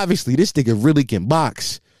 because obviously this nigga really can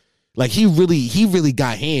box. Like he really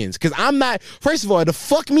got hands. Because I'm not. First of all, to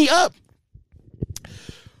fuck me up.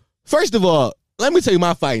 First of all, let me tell you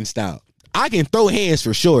my fighting style. I can throw hands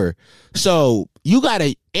for sure. So you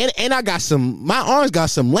gotta, and I got my arms got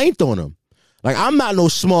some length on them. Like, I'm not no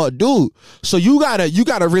small dude. So you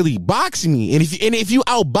gotta really box me. And if you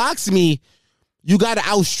outbox me, you gotta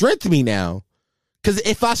outstrength me now. Cause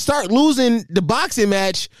if I start losing the boxing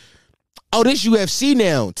match, oh, this UFC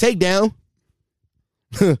now. Takedown.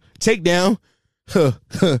 Takedown.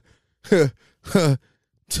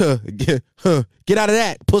 Get out of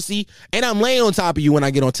that, pussy. And I'm laying on top of you when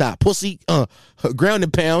I get on top. Pussy. Ground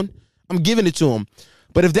and pound. I'm giving it to him.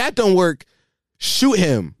 But if that don't work, shoot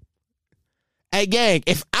him. Hey, gang,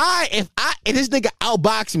 if this nigga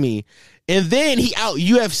outbox me and then he out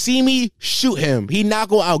UFC me, shoot him. He not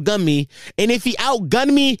gonna outgun me. And if he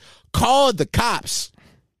outgun me, call the cops.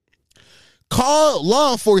 Call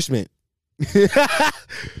law enforcement.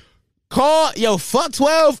 Fuck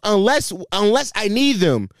 12 unless I need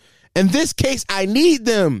them. In this case, I need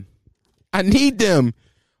them.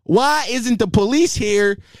 Why isn't the police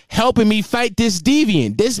here helping me fight this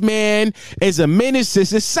deviant? This man is a menace to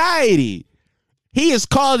society. He is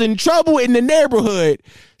causing trouble in the neighborhood.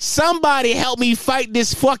 Somebody help me fight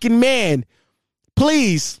this fucking man.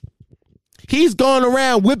 Please. He's going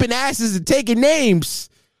around whipping asses and taking names.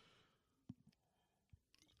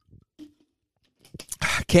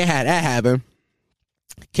 Can't have that happen.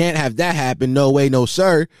 Can't have that happen. No way, no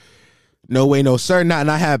sir. No way, no sir. Not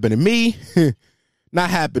happen to me. Not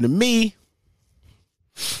happen to me.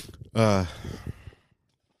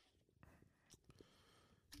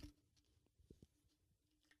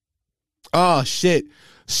 Oh shit.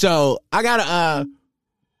 So I gotta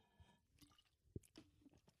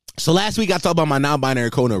so last week I talked about my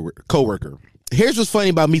non-binary coworker. Here's what's funny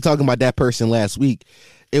about me talking about that person last week.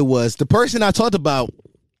 It was the person I talked about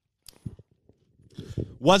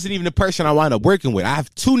wasn't even the person I wound up working with. I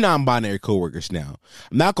have 2 non-binary coworkers now.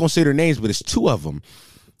 I'm not gonna say their names, but it's 2 of them.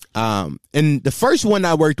 And the first one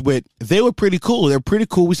I worked with, they were pretty cool. They're pretty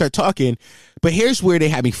cool. We start talking, but here's where they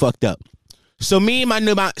had me fucked up. So me and my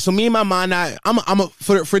mom,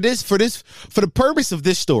 for the purpose of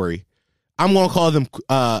this story, I'm gonna call them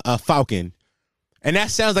Falcon. And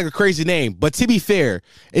that sounds like a crazy name, but to be fair,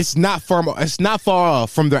 it's not far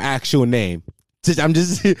off from their actual name.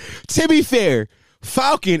 To be fair,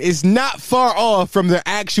 Falcon is not far off from their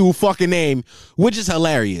actual fucking name, which is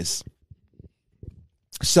hilarious.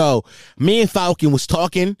 So me and Falcon was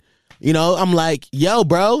talking. You know, I'm like, yo,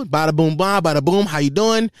 bro, bada boom, bada boom, how you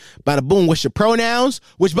doing? Bada boom, what's your pronouns?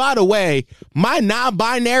 Which, by the way, my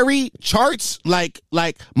non-binary charts, my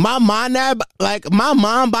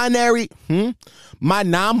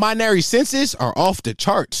non-binary senses are off the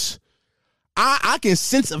charts. I can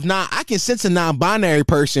sense a non-binary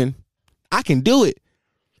person. I can do it.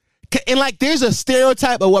 And like, there's a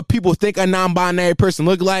stereotype of what people think a non-binary person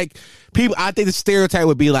look like. I think the stereotype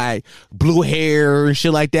would be like blue hair and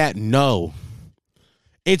shit like that. No,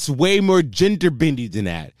 it's way more gender bendy than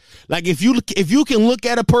that. Like if you can look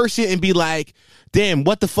at a person and be like, damn,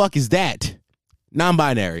 what the fuck is that?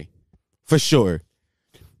 Non-binary, for sure.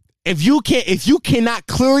 If you cannot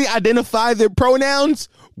clearly identify their pronouns,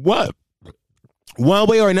 what? One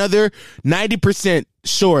way or another, 90%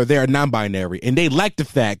 sure they are non-binary, and they like the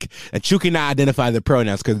fact that you cannot identify their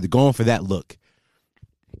pronouns because they're going for that look.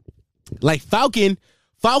 Like Falcon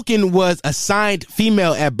was assigned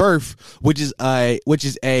female at birth, which is a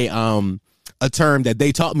term that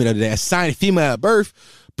they taught me the other day. Assigned female at birth,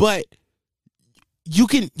 but you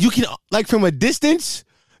can like from a distance,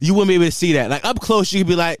 you wouldn't be able to see that. Like up close, you could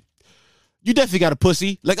be like, you definitely got a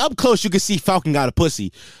pussy. Like up close, you can see Falcon got a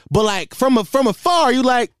pussy. But like from afar, you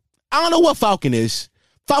like, I don't know what Falcon is.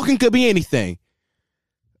 Falcon could be anything.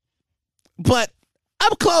 But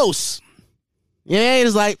up close, yeah,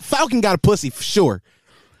 it's like Falcon got a pussy for sure.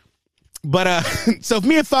 But so if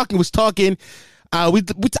me and Falcon was talking, I'm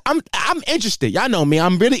interested. Y'all know me.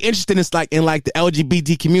 I'm really interested in the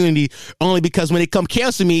LGBT community only because when they come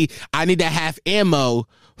cancel me, I need to have ammo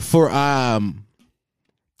for all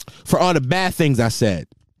the bad things I said.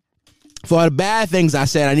 For all the bad things I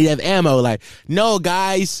said, I need to have ammo. Like, no,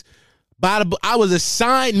 guys, I was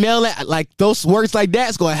assigned male. Like, those words like that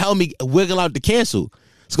is going to help me wiggle out the cancel.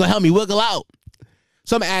 It's going to help me wiggle out.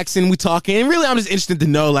 So I'm asking, we talking, and really I'm just interested to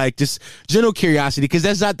know, like, just general curiosity, because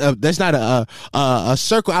that's not a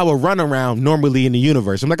circle I would run around normally in the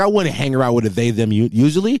universe. I'm like, I wouldn't hang around with a they, them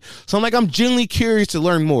usually. So I'm like, I'm genuinely curious to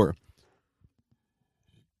learn more.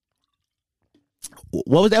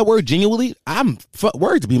 What was that word? Genuinely?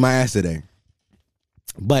 Words be my ass today.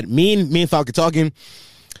 But me and Falcon talking,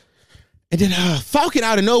 and then Falcon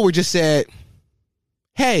out of nowhere just said,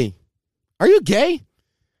 "Hey, are you gay?"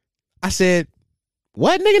 I said,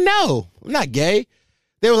 "What, nigga? No, I'm not gay."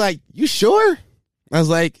 They were like, "You sure?" I was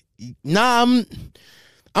like, "Nah, I'm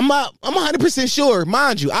 100% sure."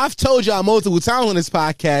 Mind you, I've told y'all multiple times on this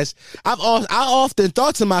podcast, I often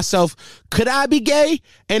thought to myself, could I be gay?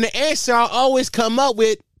 And the answer I always come up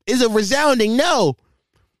with is a resounding no.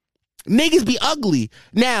 Niggas be ugly.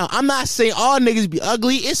 Now, I'm not saying all niggas be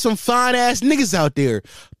ugly. It's some fine ass niggas out there.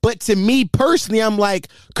 But to me personally, I'm like,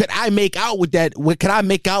 could I make out with that? Could I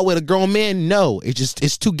make out with a grown man? No,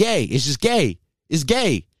 it's too gay. It's just gay. It's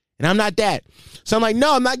gay. And I'm not that. So I'm like,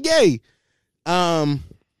 no, I'm not gay.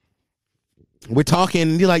 We're talking,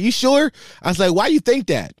 and you're like, you sure? I was like, why you think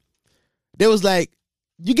that? They was like,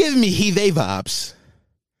 you giving me he, they vibes.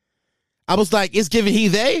 I was like, it's giving he,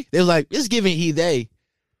 they? They was like, it's giving he, they.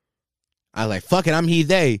 I was like, fuck it, I'm he,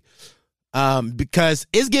 they. Because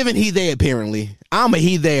it's giving he, they apparently. I'm a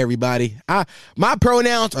he, they, everybody. My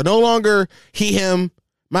pronouns are no longer he, him.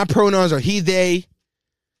 My pronouns are he, they.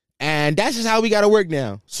 And that's just how we got to work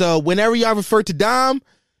now. So whenever y'all refer to Dom,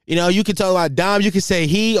 you know, you can talk about Dom, you can say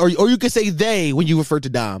he, or you can say they when you refer to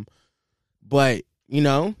Dom. But, you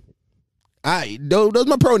know, those are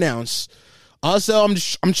my pronouns. Also, I'm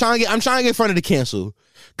trying to get in front of the cancel.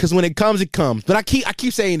 Because when it comes, it comes. But I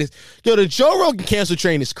keep saying this. Yo, the Joe Rogan cancel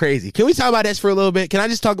train is crazy. Can we talk about this for a little bit? Can I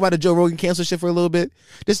just talk about the Joe Rogan cancel shit for a little bit?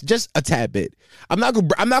 Just a tad bit. I'm not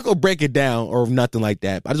gonna break it down or nothing like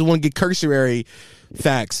that. I just want to get cursory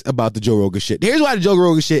facts about the Joe Rogan shit. Here's why the Joe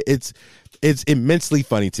Rogan shit it's immensely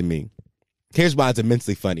funny to me. Here's why it's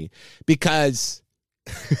immensely funny. Because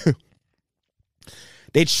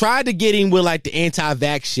they tried to get him with like the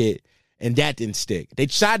anti-vax shit, and that didn't stick. They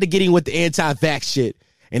tried to get him with the anti-vax shit,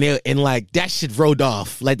 and like that shit rolled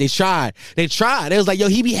off. Like they tried. It was like, yo,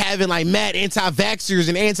 he be having like mad anti-vaxxers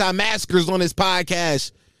and anti-maskers on his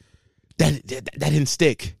podcast. That didn't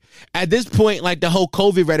stick. At this point, like the whole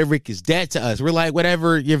COVID rhetoric is dead to us. We're like,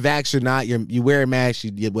 whatever, you're vaxxed or not, you wear a mask,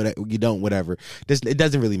 you don't, whatever. It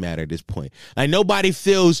doesn't really matter at this point. Like nobody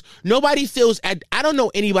feels. I don't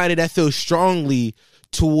know anybody that feels strongly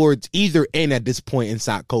towards either end at this point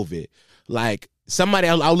inside COVID. Like somebody,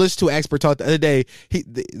 I listened to an expert talk the other day.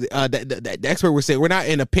 The expert was saying, we're not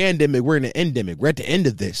in a pandemic, we're in an endemic. We're at the end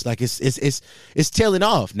of this. Like it's tailing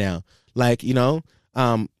off now. Like, you know,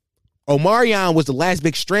 Omarion was the last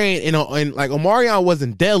big strain, and like Omarion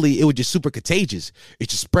wasn't deadly, it was just super contagious. It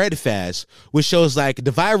just spread fast, which shows like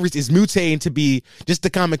the virus is mutating to be just the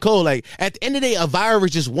common cold. Like at the end of the day, a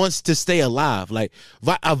virus just wants to stay alive. Like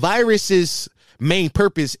a virus's main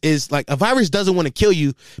purpose is like a virus doesn't want to kill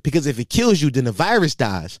you, because if it kills you, then the virus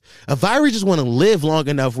dies. A virus just want to live long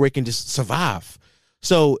enough where it can just survive.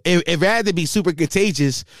 So it'd rather be super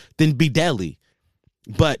contagious than be deadly.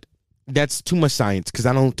 But that's too much science, because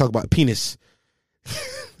I don't talk about penis.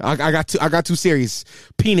 I got too serious.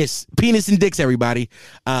 Penis and dicks, everybody.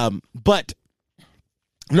 But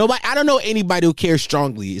nobody, I don't know anybody who cares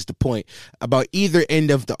strongly, is the point, about either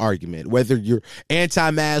end of the argument. Whether you're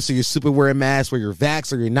anti-mask or you're super wearing masks, whether you're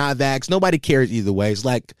vax or you're not vax, nobody cares either way. It's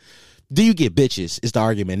like, do you get bitches? Is the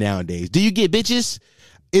argument nowadays. Do you get bitches?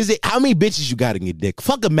 Is it how many bitches you got in your dick?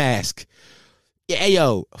 Fuck a mask. Hey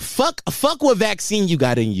yo, fuck what vaccine you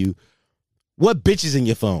got in you. What bitches in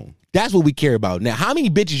your phone? That's what we care about. Now, how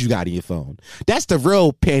many bitches you got in your phone? That's the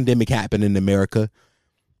real pandemic happening in America.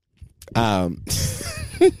 But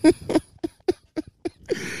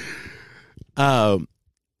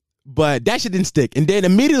that shit didn't stick. And then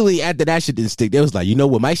immediately after that shit didn't stick, they was like, you know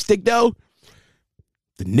what might stick though?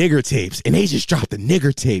 The nigger tapes. And they just dropped the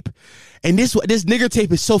nigger tape. And this nigger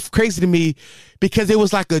tape is so crazy to me, because it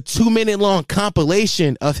was like a 2-minute long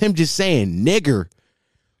compilation of him just saying nigger,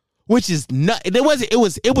 which is not. It was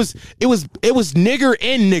nigger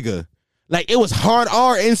and nigga. Like it was hard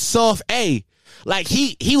R and soft A. Like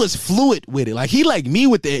he was fluid with it. Like he like me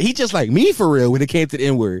with it. He just like me for real when it came to the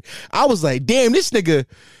N-word. I was like, damn, this nigga,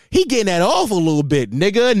 he getting that off a little bit.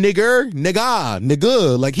 Nigga, nigger,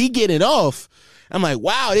 nigga. Like he getting it off. I'm like,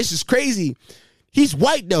 wow, this is crazy. He's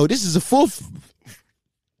white though. This is a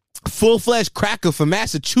full-fledged cracker from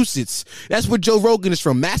Massachusetts. That's where Joe Rogan is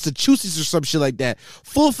from, Massachusetts or some shit like that.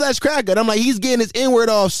 Full-fledged cracker. And I'm like, he's getting his N-word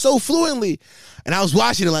off so fluently. And I was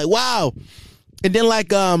watching it like, wow. And then like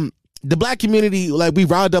the black community, like we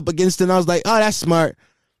riled up against it, and I was like, oh, that's smart.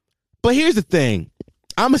 But here's the thing.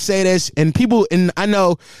 I'm gonna say this, and people, and I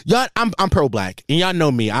know y'all, I'm pro-black, and y'all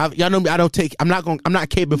know me. Y'all know me. I'm not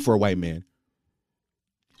caping for a white man.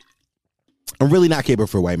 I'm really not capable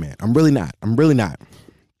for a white man. I'm really not.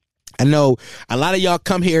 I know a lot of y'all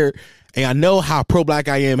come here, and I know how pro-black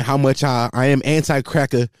I am, how much I am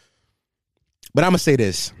anti-cracker. But I'm going to say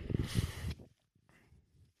this.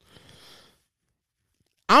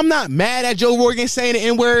 I'm not mad at Joe Rogan saying the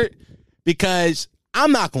N-word, because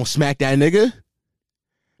I'm not going to smack that nigga.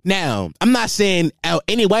 Now, I'm not saying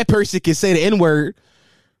any white person can say the N-word,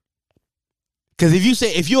 because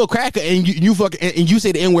if you're a cracker and you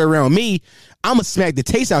say the N-word around me, I'm gonna smack the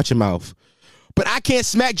taste out your mouth. But I can't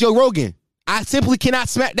smack Joe Rogan. I simply cannot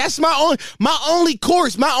smack. That's my only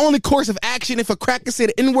course of action. If a cracker say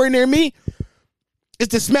the N-word near me, is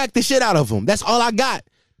to smack the shit out of him. That's all I got.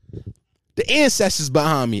 The ancestors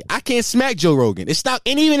behind me. I can't smack Joe Rogan. It's not.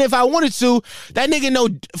 And even if I wanted to, that nigga know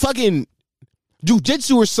fucking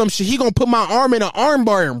jujitsu or some shit. He gonna put my arm in an arm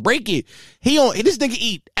bar and break it. This nigga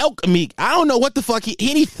eat elk meat. I don't know what the fuck he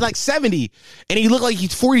eats like 70 and he look like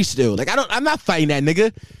he's 40 still. Like I'm not fighting that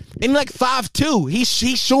nigga. And like 5'2". He's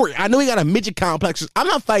short. I know he got a midget complex. I'm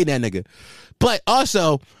not fighting that nigga. But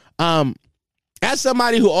also, as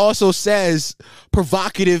somebody who also says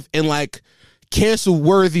provocative and like cancel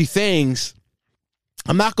worthy things,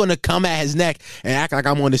 I'm not going to come at his neck and act like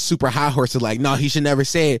I'm on this super high horse of like, no, he should never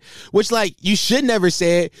say it. Which, like, you should never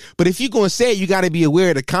say it. But if you're going to say it, you got to be aware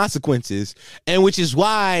of the consequences. And which is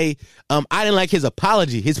why I didn't like his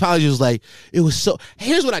apology. His apology was like, it was so...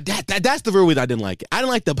 Here's what that's the real reason I didn't like it. I didn't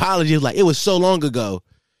like the apology. It was like, it was so long ago.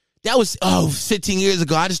 That was, 15 years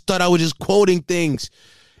ago. I just thought I was just quoting things.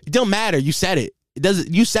 It don't matter. You said it.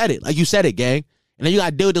 You said it. Like, you said it, gang. And then you got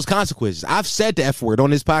to deal with those consequences. I've said the F word on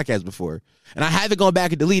this podcast before. And I haven't gone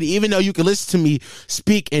back and deleted it, even though you can listen to me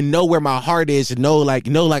speak and know where my heart is and know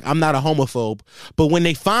I'm not a homophobe. But when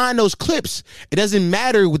they find those clips, it doesn't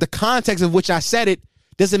matter with the context of which I said it.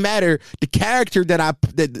 Doesn't matter the character that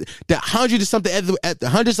hundreds of something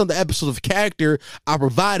episodes of character I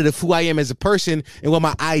provided of who I am as a person and what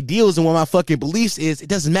my ideals and what my fucking beliefs is. It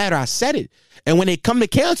doesn't matter. I said it. And when they come to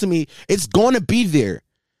cancel me, it's going to be there.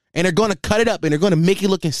 And they're going to cut it up and they're going to make it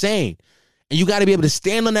look insane. And you got to be able to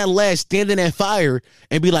stand on that ledge, stand in that fire,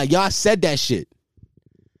 and be like, y'all said that shit.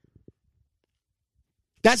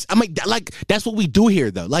 That's what we do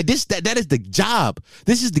here, though. Like this, that is the job.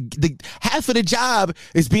 This is the half of the job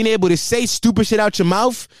is being able to say stupid shit out your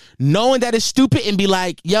mouth, knowing that it's stupid, and be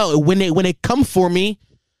like, yo, when they come for me,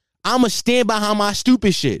 I'ma stand behind my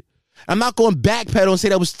stupid shit. I'm not going to backpedal and say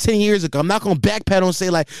that was 10 years ago. I'm not going to backpedal and say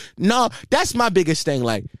like, no, that's my biggest thing.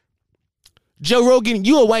 Like, Joe Rogan,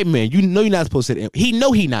 you a white man. You know you're not supposed to say that. He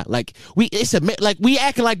know he not. Like, we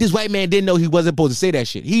acting like this white man didn't know he wasn't supposed to say that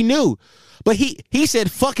shit. He knew. But he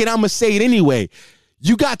said, fuck it, I'm going to say it anyway.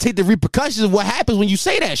 You got to take the repercussions of what happens when you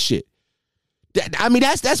say that shit.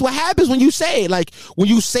 That's what happens when you say it. Like, when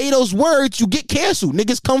you say those words, you get canceled.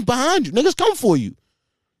 Niggas come behind you. Niggas come for you.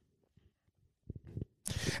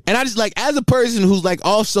 And I just, like, as a person who's, like,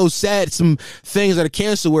 also said some things that are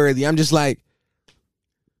cancel worthy, I'm just like,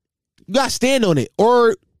 you gotta stand on it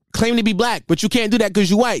or claim to be black, but you can't do that because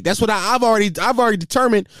you're white. That's what I've already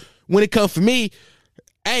determined when it comes for me.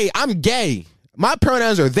 Hey, I'm gay. My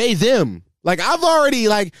pronouns are they, them. Like I'm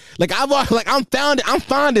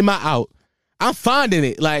finding my out. I'm finding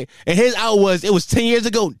it. Like, and his out was 10 years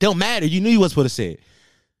ago. Don't matter. You knew you was supposed to say it.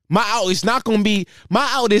 My out is not gonna be. My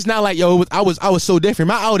out is not like, yo, I was so different.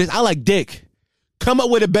 My out is I like dick. Come up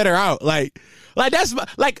with a better out. Like that's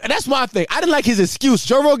my thing. I didn't like his excuse.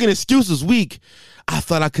 Joe Rogan's excuse was weak. I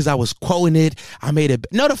thought because I was quoting it, I made it.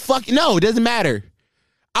 No, it doesn't matter.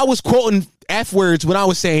 I was quoting F words when I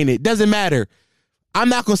was saying it. Doesn't matter. I'm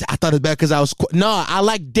not gonna say I thought it was bad because I was. No, I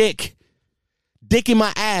like dick. Dick in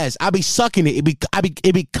my ass. I be sucking it.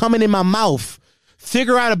 It be coming in my mouth.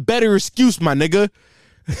 Figure out a better excuse, my nigga.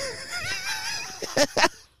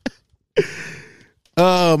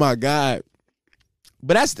 Oh my God.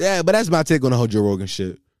 But that's my take on the whole Joe Rogan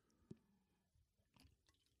shit.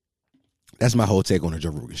 That's my whole take on the Joe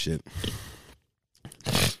Rogan shit.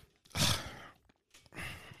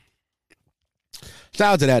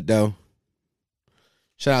 Shout out to that though.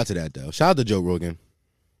 Shout out to Joe Rogan.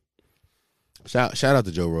 Shout out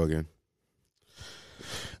to Joe Rogan.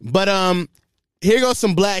 But here goes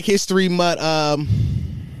some Black History Month.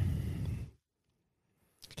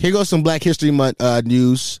 Here goes some Black History Month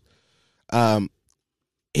news.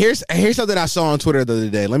 Here's something I saw on Twitter the other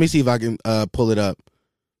day. Let me see if I can pull it up.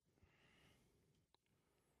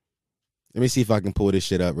 Let me see if I can pull this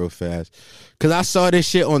shit up real fast. Cause I saw this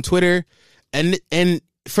shit on Twitter, and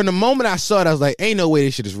from the moment I saw it, I was like, ain't no way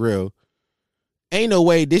this shit is real. Ain't no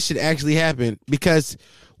way this should actually happen. Because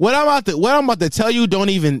what I'm about to tell you don't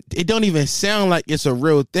even sound like it's a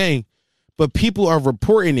real thing. But people are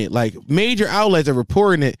reporting it. Like major outlets are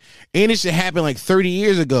reporting it. And it should happen like 30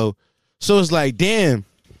 years ago. So it's like, damn.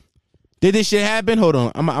 Did this shit happen? Hold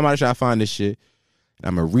on. I'm gonna try to find this shit.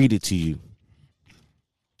 I'm gonna read it to you.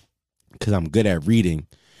 Cause I'm good at reading.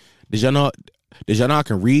 Did y'all know I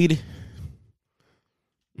can read?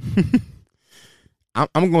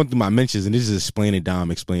 I'm going through my mentions and this is explaining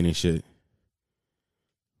Dom explaining shit.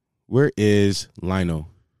 Where is Lionel?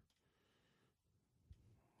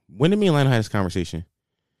 When did me and Lionel have this conversation?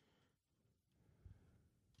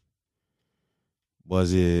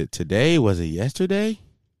 Was it today? Was it yesterday?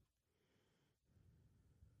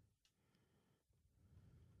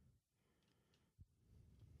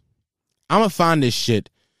 I'm going to find this shit,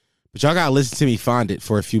 but y'all got to listen to me find it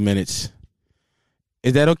for a few minutes.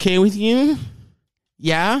 Is that okay with you?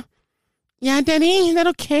 Yeah? Yeah, Daddy, is that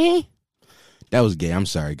okay? That was gay. I'm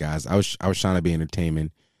sorry, guys. I was trying to be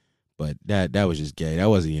entertainment, but that was just gay. That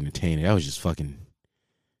wasn't entertaining. That was just fucking.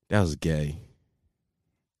 That was gay.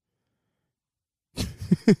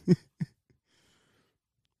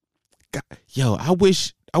 God, yo, I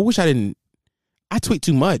wish I didn't. I tweet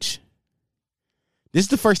too much. This is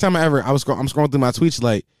the first time I'm scrolling through my tweets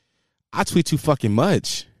like I tweet too fucking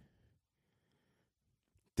much.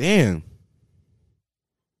 Damn.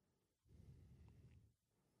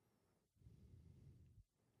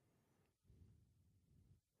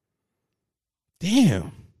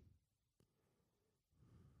 Damn.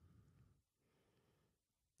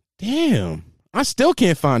 I still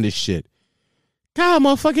can't find this shit. God,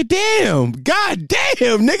 motherfucker, damn. God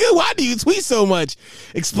damn, nigga. Why do you tweet so much?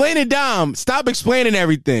 Explain it, Dom. Stop explaining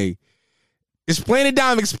everything. Explain it,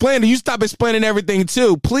 Dom. Explain it. You stop explaining everything,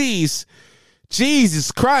 too. Please.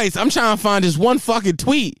 Jesus Christ. I'm trying to find this one fucking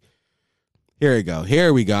tweet. Here we go.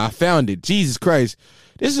 I found it. Jesus Christ.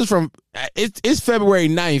 This is from, it's February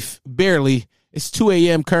 9th. Barely. It's 2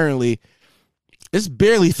 a.m. currently. It's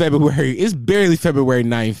barely February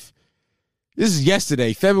 9th. This is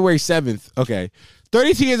yesterday, February 7th. Okay.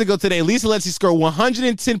 32 years ago today, Lisa Leslie scored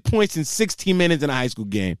 110 points in 16 minutes in a high school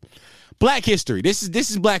game. Black history. This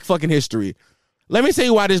is black fucking history. Let me tell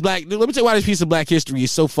you why this piece of black history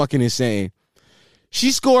is so fucking insane.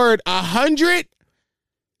 She scored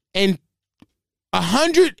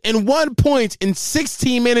 101 points in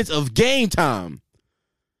 16 minutes of game time.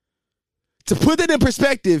 To put that in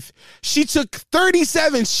perspective, she took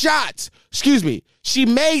 37 shots. Excuse me. She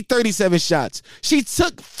made 37 shots. She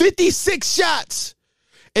took 56 shots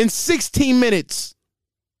in 16 minutes.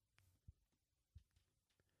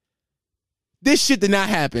 This shit did not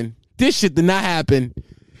happen.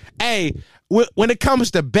 Hey, when it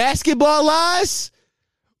comes to basketball lies,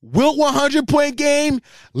 Wilt 100-point game,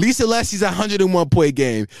 Lisa Leslie's 101-point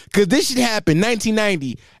game. Because this shit happened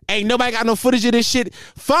 1990. Ain't nobody got no footage of this shit.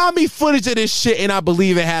 Find me footage of this shit and I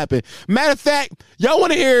believe it happened. Matter of fact, y'all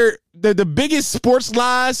want to hear the biggest sports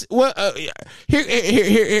lies? What?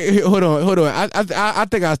 Here, hold on. I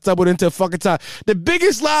think I stumbled into a fucking time. The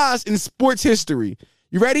biggest lies in sports history.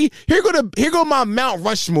 You ready? Here go my Mount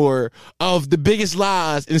Rushmore of the biggest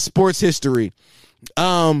lies in sports history.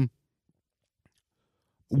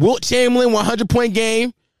 Wilt Chamberlain 100-point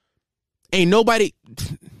game. Ain't nobody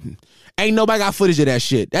got footage of that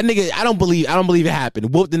shit. That nigga, I don't believe it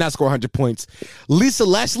happened. Wilt did not score 100 points. Lisa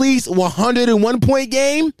Leslie's 101-point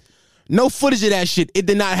game. No footage of that shit. It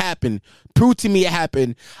did not happen. Prove to me it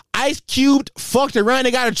happened. Ice Cube fucked around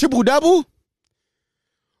and got a triple-double?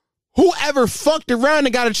 Whoever fucked around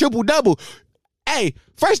and got a triple-double? Hey,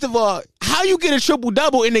 first of all, how you get a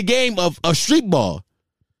triple-double in the game of street ball?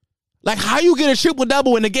 Like, how you get a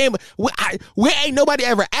triple-double in the game? Where ain't nobody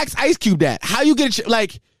ever asked Ice Cube that? How you get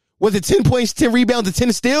was it 10 points, 10 rebounds, and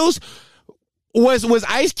 10 steals? Was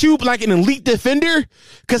Ice Cube like an elite defender?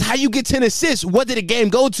 Because how you get 10 assists? What did the game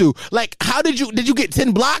go to? Like, how did you get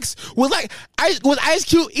 10 blocks? Was Ice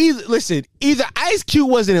Cube either Ice Cube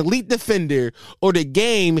was an elite defender or the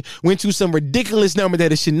game went to some ridiculous number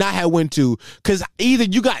that it should not have went to. Because either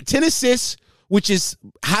you got 10 assists, which is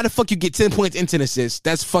how the fuck you get 10 points and 10 assists.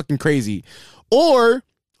 That's fucking crazy. Or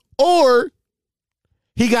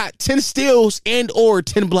he got 10 steals and or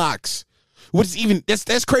 10 blocks. Which is even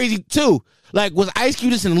that's crazy too. Like, was Ice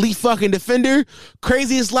Cube just an elite fucking defender?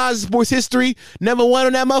 Craziest lies in sports history. Number one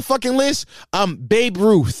on that motherfucking list. Babe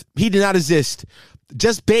Ruth. He did not exist.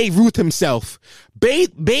 Just Babe Ruth himself.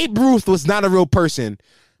 Babe Ruth was not a real person.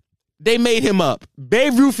 They made him up.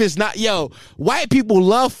 Babe Ruth is not, white people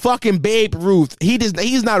love fucking Babe Ruth.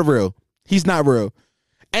 He's not real. He's not real.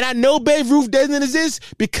 And I know Babe Ruth doesn't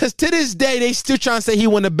exist because to this day, they still trying to say he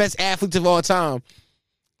one of the best athletes of all time.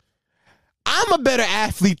 I'm a better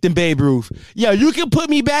athlete than Babe Ruth. You can put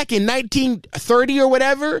me back in 1930 or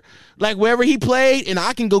whatever, like wherever he played, and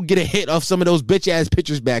I can go get a hit off some of those bitch-ass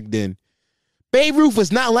pictures back then. Babe Ruth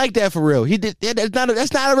was not like that for real.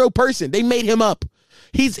 That's not a real person. They made him up.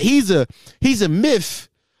 He's a myth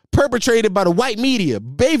perpetrated by the white media.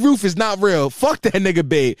 Babe Ruth is not real. Fuck that nigga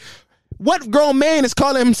Babe. What grown man is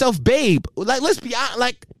calling himself Babe? Like, let's be honest.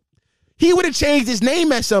 Like, he would have changed his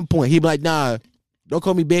name at some point. He'd be like, nah, don't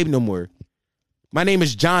call me Babe no more. My name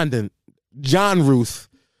is John Ruth.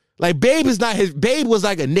 Like, Babe is not his. Babe was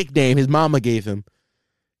like a nickname his mama gave him.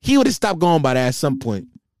 He would have stopped going by that at some point.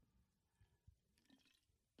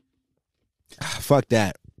 Fuck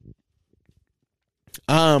that.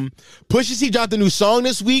 Pusha T dropped a new song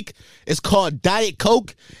this week. It's called Diet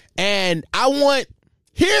Coke, and I want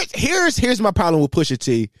here's my problem with Pusha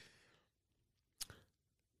T.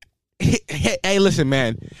 Hey, listen,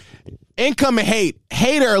 man. Incoming hate.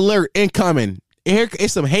 Hater alert incoming. Here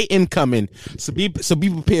it's some hate incoming. So be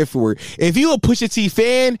prepared for it. If you a Pusha T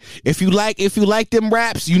fan, if you like them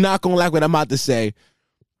raps, you're not gonna like what I'm about to say.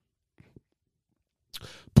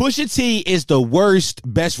 Pusha T is the worst,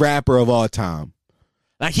 best rapper of all time.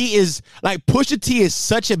 Like Pusha T is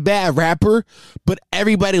such a bad rapper, but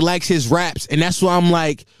everybody likes his raps, and that's why I'm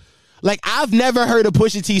like I've never heard a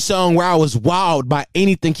Pusha T song where I was wowed by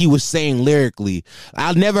anything he was saying lyrically.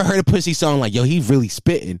 I've never heard a Pusha T song like, yo, he really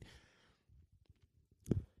spitting.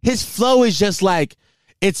 His flow is just like,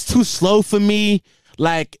 it's too slow for me.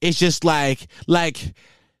 Like, it's just like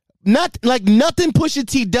nothing Pusha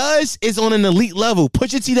T does is on an elite level.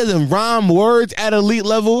 Pusha T doesn't rhyme words at elite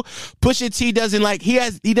level. Pusha T doesn't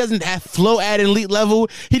he doesn't have flow at an elite level.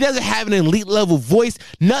 He doesn't have an elite level voice.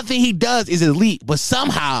 Nothing he does is elite, but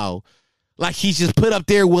somehow, like, he's just put up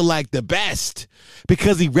there with like the best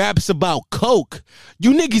because he raps about coke.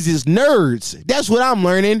 You niggas is nerds. That's what I'm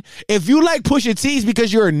learning. If you like Pusha T, it's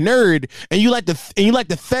because you're a nerd and you like to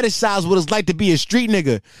fetishize what it's like to be a street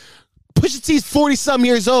nigga. Pusha T's 40-something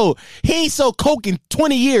years old. He ain't sold coke in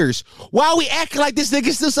 20 years. Why are we acting like this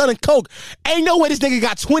nigga still selling coke? Ain't no way this nigga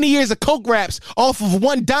got 20 years of coke raps off of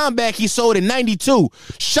one dime bag he sold in 92.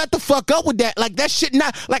 Shut the fuck up with that. Like, that shit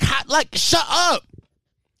not, like, shut up.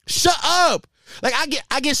 Shut up. Like,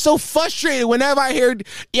 I get so frustrated whenever I hear,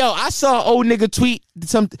 yo, I saw an old nigga tweet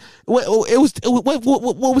something. It was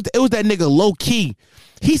that nigga Low Key.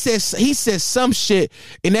 He said some shit,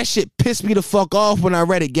 and that shit pissed me the fuck off when I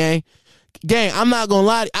read it, gang. Gang, I'm not gonna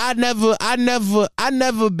lie. I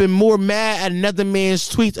never been more mad at another man's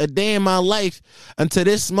tweets a day in my life until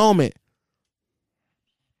this moment.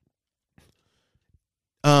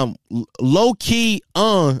 Low Key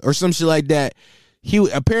or some shit like that. He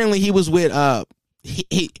was with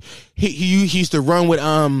he used to run with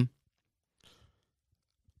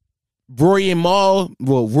Rory and Mal.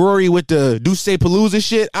 Well, Rory with the Duce Palooza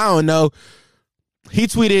shit. I don't know. He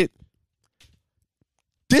tweeted,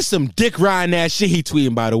 this some dick riding ass shit he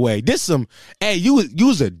tweeting, by the way. This some, hey, you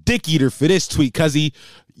was a dick eater for this tweet, cuz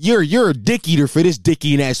you're a dick eater for this dick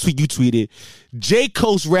eating ass tweet you tweeted. J.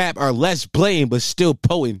 Cole's rap are less blatant but still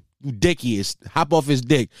potent. You dick eaters. Hop off his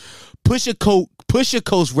dick. Pusha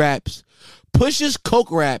Cole's raps. Pusha's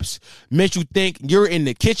coke raps makes you think you're in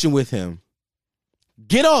the kitchen with him.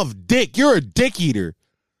 Get off dick. You're a dick eater.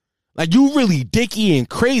 Like, you really dicky and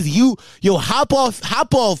crazy. Yo, hop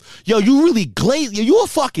off. Yo, you really glaze. Yo, you a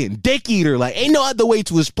fucking dick eater. Like, ain't no other way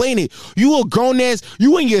to explain it. You a grown ass.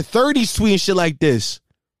 You in your 30s tweeting shit like this.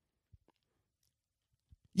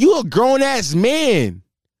 You a grown ass man.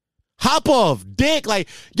 Hop off, dick. Like,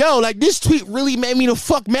 yo, like, this tweet really made me the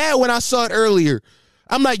fuck mad when I saw it earlier.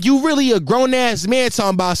 I'm like, you really a grown ass man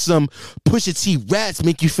talking about some Pusha T rats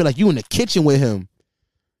make you feel like you in the kitchen with him.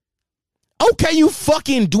 Okay, you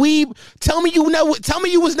fucking dweeb. Tell me you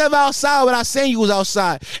was never outside without saying you was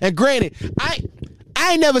outside. And granted, I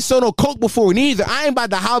ain't never sold no coke before neither. I ain't about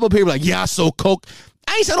to hop up here like, yeah, I sold coke.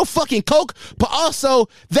 I ain't sold no fucking coke, but also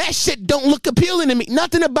that shit don't look appealing to me.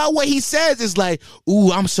 Nothing about what he says is like,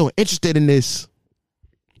 ooh, I'm so interested in this.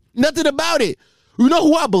 Nothing about it. You know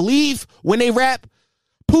who I believe when they rap?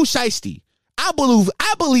 Pooh Shiesty. I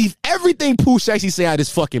believe everything Pooh Shiesty say out his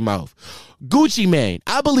fucking mouth. Gucci Mane.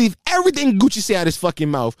 I believe everything Gucci say out his fucking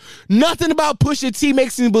mouth. Nothing about Pusha T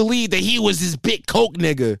makes me believe that he was this big coke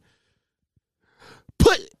nigga.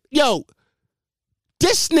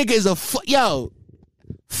 This nigga is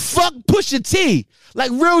fuck Pusha T. Like,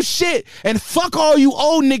 real shit. And fuck all you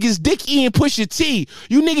old niggas dick eating Pusha T.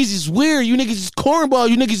 You niggas is weird. You niggas is cornball.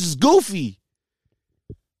 You niggas is goofy.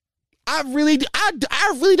 I really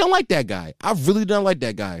don't like that guy. I really don't like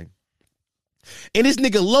that guy. And this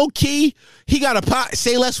nigga Low Key, he got a pot,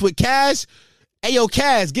 say less with Kaz. Hey, yo,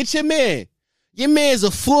 Kaz, get your man. Your man's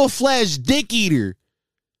a full-fledged dick eater.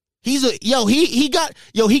 He got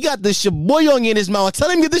the shaboyong in his mouth. Tell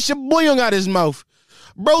him to get the shaboyong out of his mouth.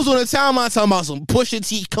 Bro's on the timeline talking about some Pusha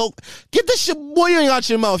T coke. Get the shaboyong out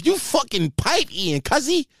your mouth. You fucking pipe eating,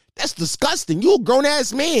 cuzzy. That's disgusting. You a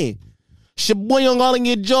grown-ass man. Shaboyong all in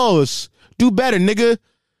your jaws. Do better, nigga.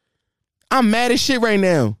 I'm mad as shit right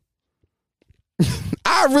now.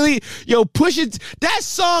 Pusha, that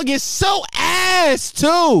song is so ass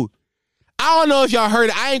too. I don't know if y'all heard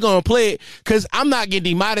it. I ain't gonna play it because I'm not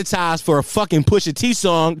getting demonetized for a fucking Pusha T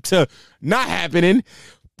song to not happening.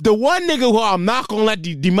 The one nigga who I'm not gonna let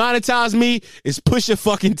demonetize me is Pusha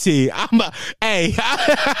fucking T.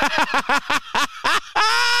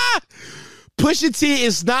 Pusha T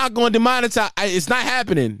is not gonna demonetize. It's not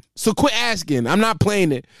happening. So quit asking. I'm not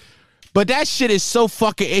playing it. But that shit is so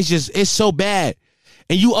fucking, it's so bad.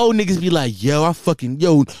 And you old niggas be like, yo,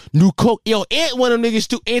 new Coke. Yo, Ant one of them niggas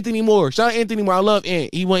too, Anthony Moore. Shout out Anthony Moore. I love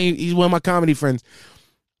Ant. He's one of my comedy friends.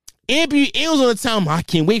 Ant was on the time, I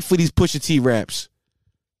can't wait for these Pusha T raps.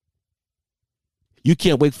 You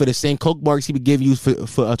can't wait for the same Coke marks he would give you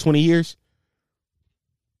for 20 years?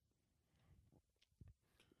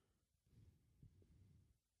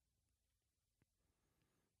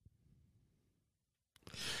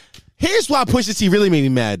 Here's why Pusha T really made me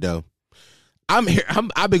mad though. I've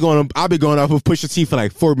been going off of Pusha T for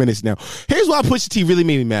like 4 minutes now. Here's why Pusha T really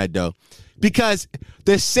made me mad though. Because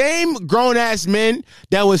the same grown ass men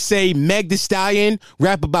that would say Meg Thee Stallion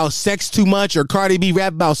rap about sex too much, or Cardi B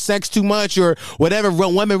rap about sex too much, or whatever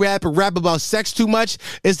women rap about sex too much,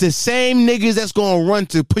 is the same niggas that's gonna run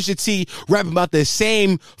to Pusha T rap about the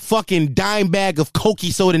same fucking dime bag of Coke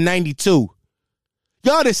he sold in 92.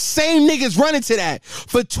 Y'all the same niggas running to that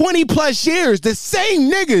for 20 plus years. The same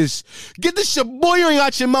niggas. Get the shaboying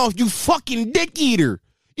out your mouth, you fucking dick eater.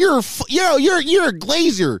 You're a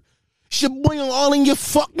glazer. Shaboying all in your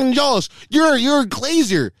fucking jaws. You're a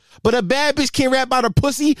glazer. But a bad bitch can't rap about a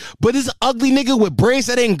pussy, but this ugly nigga with braids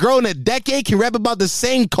that ain't grown in a decade can rap about the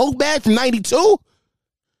same Coke bag from 92?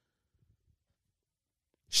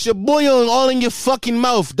 Shaboying all in your fucking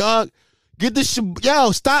mouth, dog. Get the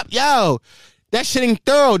yo, stop, yo. That shit ain't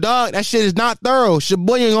thorough, dog. That shit is not thorough.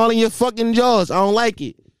 Shaboying all in your fucking jaws. I don't like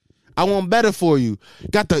it. I want better for you. You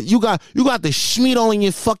got the schmeat all in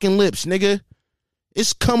your fucking lips, nigga.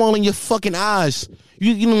 It's cum all in your fucking eyes.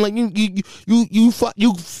 You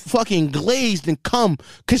fucking glazed and cum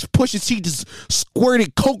because Pusha T just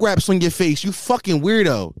squirted Coke wraps on your face. You fucking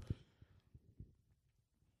weirdo.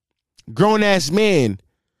 Grown ass man.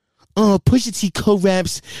 Pusha T Coke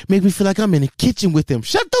raps make me feel like I'm in the kitchen with him.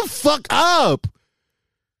 Shut the fuck up.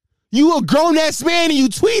 You a grown ass man and you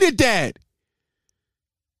tweeted that.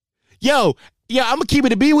 Yo, I'm gonna keep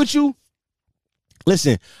it a beat with you.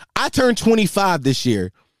 Listen, I turned 25 this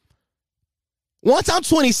year. Once I'm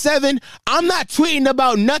 27, I'm not tweeting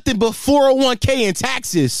about nothing but 401k and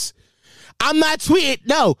taxes. I'm not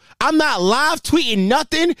live tweeting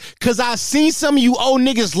nothing because I seen some of you old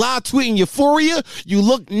niggas live tweeting Euphoria. You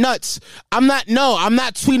look nuts. I'm not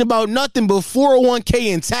tweeting about nothing but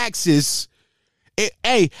 401k and taxes.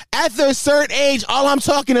 After a certain age, all I'm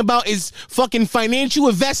talking about is fucking financial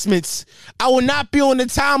investments. I will not be on the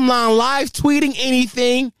timeline live tweeting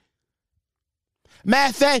anything.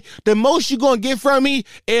 Matter of fact, the most you're going to get from me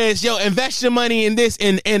is, invest your money in this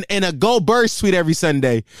in a Go Birds tweet every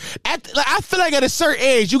Sunday. I feel like at a certain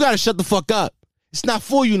age, you got to shut the fuck up. It's not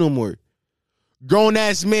for you no more. Grown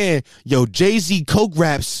ass man. Jay-Z Coke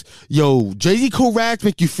raps. Jay-Z Coke raps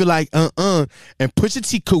make you feel like and Pusha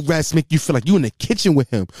T Coke raps make you feel like you in the kitchen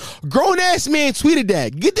with him. Grown ass man tweeted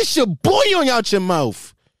that. Get this shit boing out your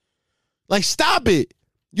mouth. Like, stop it.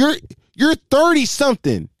 You're 30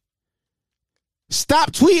 something.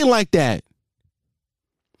 Stop tweeting like that.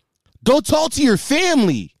 Go talk to your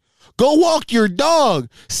family. Go walk your dog.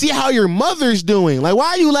 See how your mother's doing. Like, why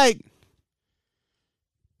are you like,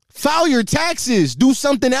 file your taxes. Do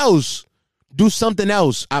something else. Do something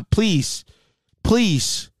else. Please.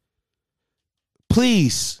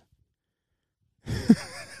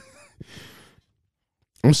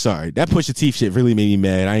 I'm sorry. That Pusha T shit really made me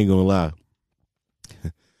mad. I ain't gonna lie.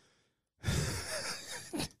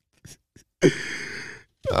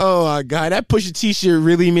 Oh my God, that Pusha T shit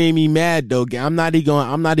really made me mad though. I'm not even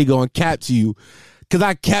going to cap to you, because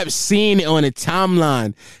I kept seeing it on the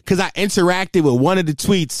timeline, because I interacted with one of the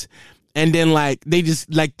tweets, and then they just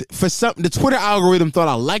for something, the Twitter algorithm thought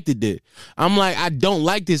I liked it. I'm like, I don't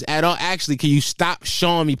like this at all. Actually, can you stop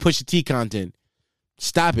showing me Pusha T content?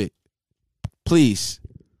 Stop it, please.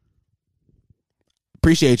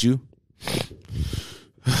 Appreciate you.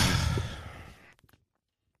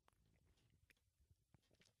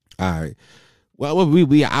 All right. Well,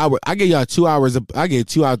 we hour. I gave y'all 2 hours. I gave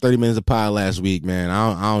 2 hours 30 minutes of pod last week, man.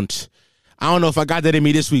 I don't know if I got that in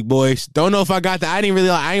me this week, boys. Don't know if I got that. I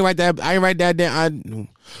ain't write that down.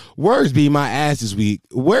 Words be my ass this week.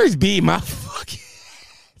 Words be my fucking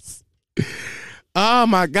ass. Oh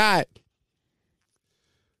my God.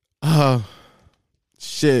 Oh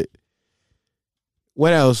shit.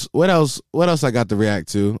 What else? What else I got to react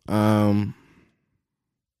to?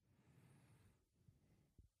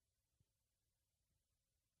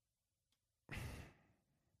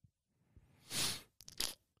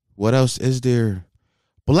 What else is there?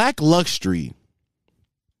 Black Luxury.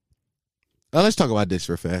 Let's talk about this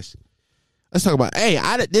real fast. Let's talk about.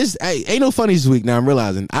 Ain't no funnies this week. Now I'm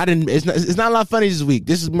realizing It's not a lot of funnies this week.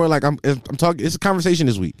 This is more like I'm talking. It's a conversation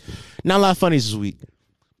this week. Not a lot of funnies this week.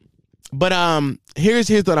 But here's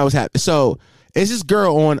what I was happy. So It's this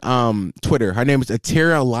girl on Twitter. Her name is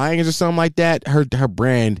Atira Lyons or something like that. Her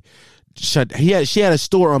brand shut. She had a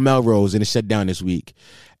store on Melrose and it shut down this week.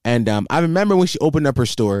 And I remember when she opened up her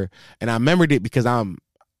store, and I remembered it because I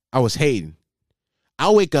was hating. I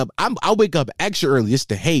wake up extra early just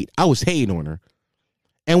to hate. I was hating on her.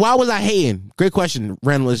 And why was I hating? Great question,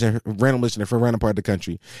 random listener from random part of the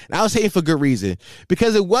country. And I was hating for good reason.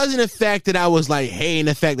 Because it wasn't the fact that I was like hating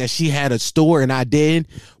the fact that she had a store and I didn't.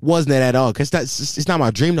 Wasn't it at all. Because it's not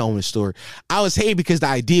my dream to own a store. I was hating because the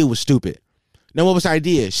idea was stupid. Now, what was the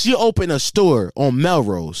idea? She opened a store on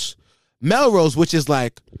Melrose. Melrose, which is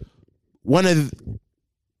like one of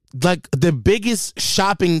like the biggest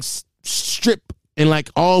shopping strip in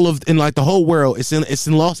like the whole world. It's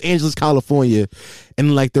in Los Angeles, California,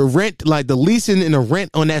 and like the rent, like the leasing and the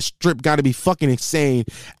rent on that strip got to be fucking insane.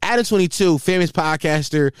 Adam 22, famous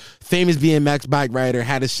podcaster, famous BMX bike rider,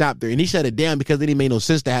 had a shop there, and he shut it down because it didn't make no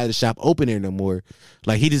sense to have the shop open there no more.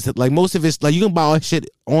 Like he just like most of his like you can buy all that shit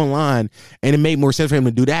online, and it made more sense for him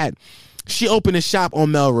to do that. She opened a shop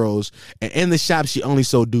on Melrose, and in the shop she only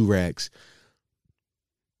sold do-rags.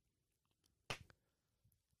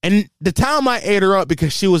 And the time I ate her up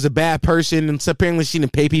because she was a bad person and apparently she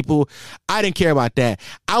didn't pay people, I didn't care about that.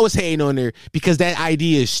 I was hating on her because that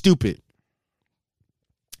idea is stupid.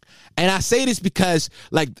 And I say this because,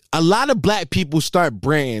 like, a lot of black people start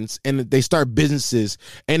brands and they start businesses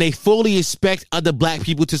and they fully expect other black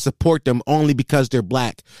people to support them only because they're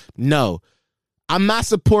black. No, I'm not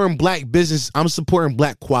supporting black business. I'm supporting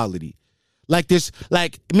black quality. Like this,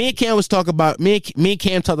 like me and Cam talked about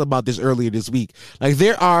this earlier this week. Like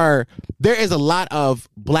there is a lot of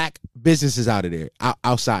black businesses out of there,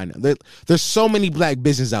 outside now. There's so many black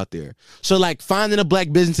businesses out there. So like finding a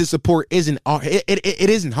black business to support isn't hard. It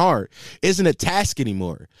isn't a task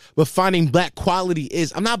anymore. But finding black quality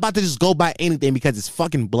is. I'm not about to just go buy anything because it's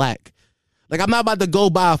fucking black. Like I'm not about to go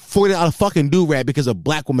buy a $40 fucking do-rag because a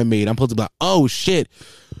black woman made it. I'm supposed to be like, oh shit.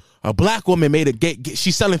 A black woman made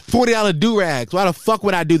she's selling $40 do-rags. Why the fuck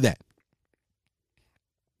would I do that?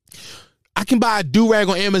 I can buy a do-rag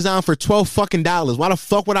on Amazon for $12 fucking dollars. Why the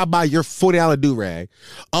fuck would I buy your $40 do-rag?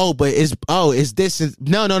 No.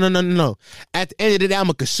 At the end of the day,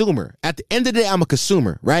 I'm a consumer.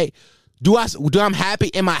 Right? I'm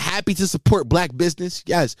happy? Am I happy to support black business?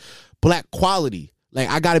 Yes. Black quality. Like,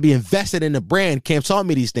 I got to be invested in the brand. Cam taught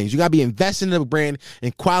me these things. You got to be invested in the brand,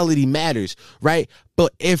 and quality matters, right?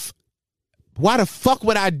 But why the fuck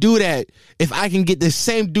would I do that if I can get the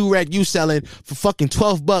same do-rag you selling for fucking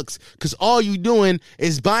 $12? Because all you doing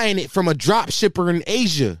is buying it from a drop shipper in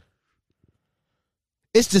Asia.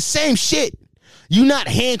 It's the same shit. You not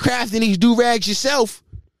handcrafting these do-rags yourself.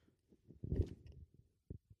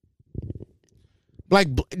 Like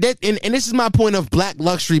that, and this is my point of black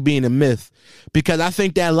luxury being a myth, because I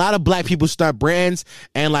think that a lot of black people start brands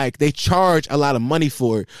and like they charge a lot of money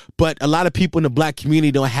for it, but a lot of people in the black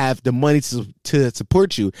community don't have the money to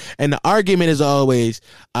support you. And the argument is always,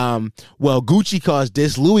 well, Gucci costs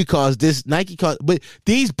this, Louis costs this, Nike costs, but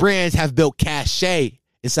these brands have built cachet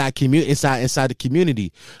inside the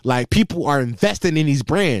community. Like people are investing in these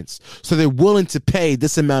brands, so they're willing to pay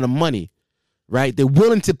this amount of money. Right? They're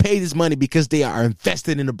willing to pay this money because they are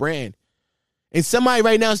invested in the brand. And somebody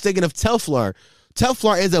right now is thinking of Telfar.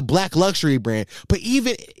 Telfar is a black luxury brand, but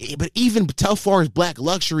even Telfar's black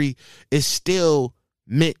luxury is still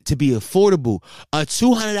meant to be affordable. A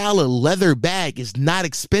 $200 leather bag is not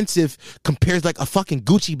expensive compared to like a fucking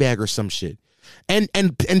Gucci bag or some shit. And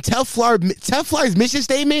Telfar's mission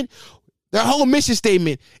statement, their whole mission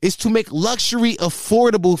statement is to make luxury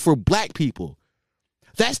affordable for black people.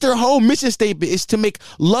 That's their whole mission statement, is to make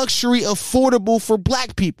luxury affordable for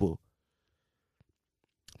black people.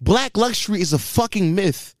 Black luxury is a fucking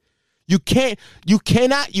myth. You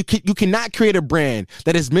cannot create a brand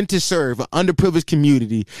that is meant to serve an underprivileged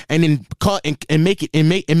community and then make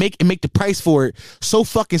the price for it so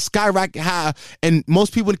fucking skyrocket high, and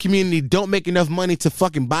most people in the community don't make enough money to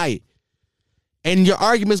fucking buy it. And your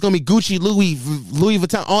argument is gonna be Gucci, Louis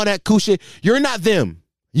Vuitton, all that cool shit. You're not them.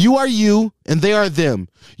 You are you, and they are them.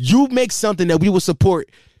 You make something that we will support,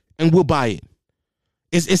 and we'll buy it.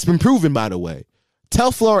 It's been proven, by the way.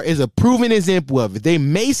 Telfar is a proven example of it. They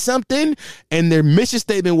made something, and their mission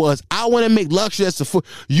statement was, I want to make luxury that's affordable.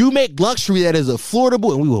 You make luxury that is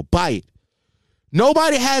affordable, and we will buy it.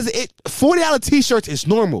 Nobody has it. $40 t-shirts is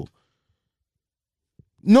normal.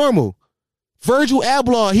 Normal. Virgil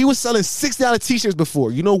Abloh, he was selling $60 t-shirts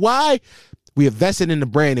before. You know why? We invested in the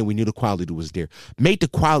brand and we knew the quality was there. Make the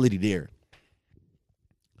quality there.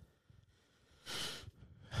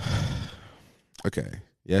 Okay.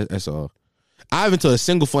 Yeah, that's all. I haven't told a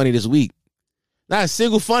single funny this week. Not a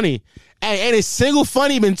single funny. Hey, ain't a single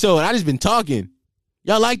funny been told. I just been talking.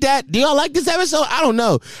 Y'all like that? Do y'all like this episode? I don't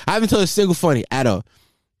know. I haven't told a single funny at all.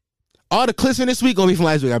 All the clips in this week gonna be from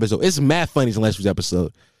last week's episode. It's mad funnies in last week's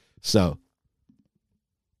episode. So.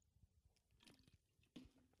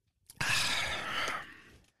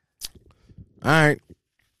 All right.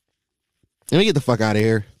 Let me get the fuck out of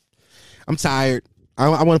here. I'm tired.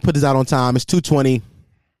 I want to put this out on time. It's 2:20.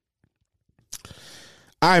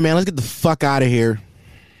 All right, man. Let's get the fuck out of here.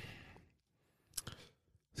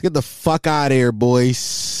 Let's get the fuck out of here,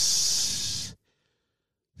 boys.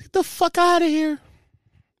 Let's get the fuck out of here.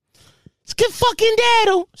 Let's get fucking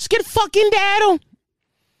daddle. Let's get fucking daddle.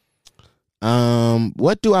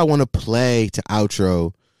 What do I want to play to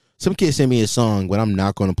outro? Some kid sent me a song, but I'm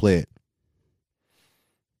not going to play it.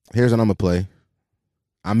 Here's what I'm gonna play.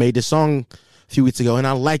 I made this song a few weeks ago and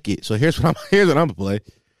I like it. So here's what I'm gonna play.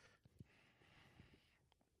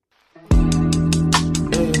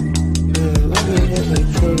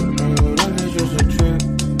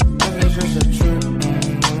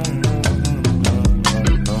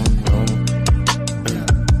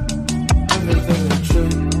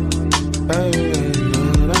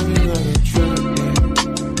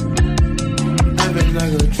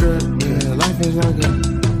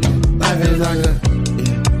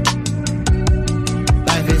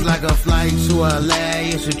 Life is like a flight to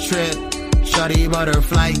LA, it's a trip. Shawty bought her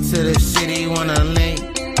flight to the city, wanna link.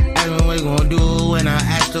 Asking what we gon' do when I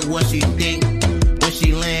asked her what she think. When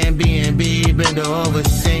she land B&B, bend her over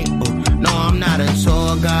sink. No, I'm not a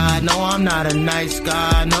tour guide, no, I'm not a nice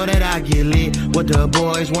guy. Know that I get lit with the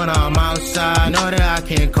boys when I'm outside. Know that I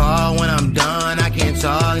can't call when I'm done, I can't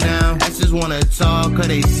talk now. Exes wanna talk, cause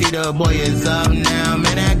they see the boy is up now.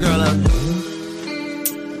 Man, that girl up.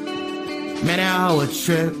 Man, that hoe a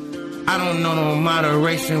trip. I don't know no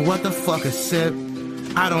moderation, what the fuck is sip?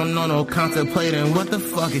 I don't know no contemplating, what the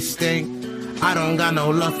fuck is stink? I don't got no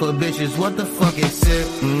love for bitches, what the fuck is sip?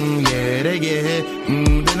 Yeah, they get hit,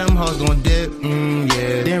 then them hoes gon' dip,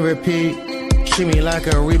 yeah. Then repeat, treat me like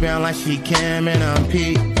a rebound like she Cam and I'm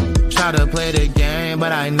Pete. Try to play the game,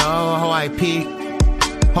 but I know how I peak.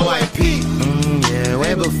 How I peak, yeah,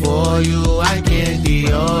 way before you, I can't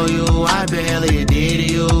DO you, I barely did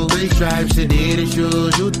you. 3 stripes, Adidas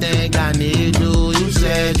shoes, you think I need you. You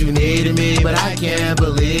said you needed me, but I can't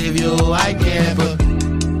believe you, I can't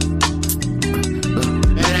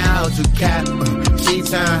Man, how to cap, she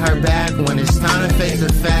turn her back when it's time to face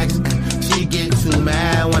the facts. She get too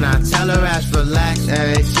mad when I tell her ass relax.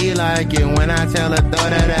 Ay, she like it when I tell her throw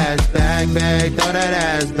that ass back, babe. Throw that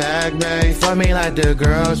ass back, babe. Fuck me like the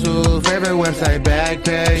girls who favorite website back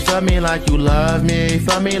page. Fuck me like you love me.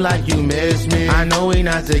 Fuck me like you miss me. I know we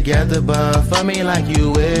not together, but fuck me like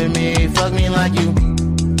you with me. Fuck me like you.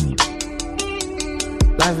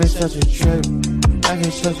 Life is such a trip. Life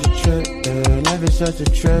is such a trip. Yeah. Life is such a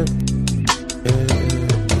trip. Yeah.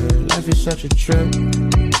 Life is such a trip.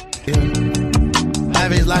 Yeah.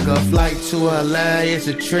 Life is like a flight to LA, it's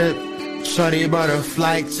a trip. Shorty bought her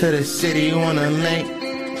flight to the city, wanna link.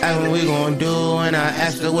 Ask what we gon' do, and I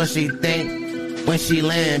asked her what she think. When she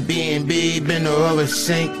land B&B, bend her over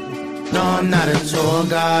sink. No, I'm not a tour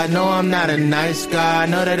guide, no, I'm not a nice guy.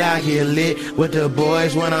 Know that I get lit with the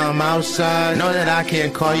boys when I'm outside. Know that I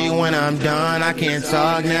can't call you when I'm done, I can't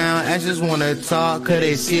talk now. I just wanna talk, cause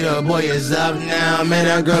they see the boy is up now. Man,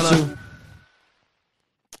 that girl up.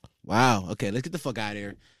 Wow. Okay, let's get the fuck out of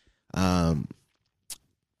here.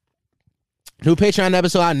 New Patreon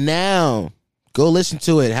episode out now. Go listen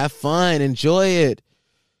to it. Have fun. Enjoy it.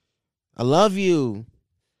 I love you.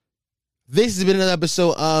 This has been another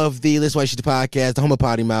episode of the Listen Why You Shit podcast, the home of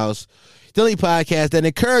Potty Mouse, the only podcast that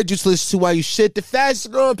encourages you to listen to Why You Shit, the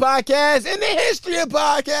fastest growing podcast in the history of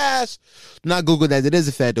podcasts. Not Google that. It is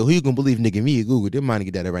a fact, though. Who you gonna believe, nigga? Me or Google? They're mind to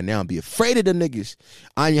get that right now and be afraid of them niggas.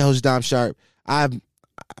 I'm your host, Dom Sharp. I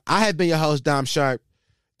have been your host, Dom Sharp.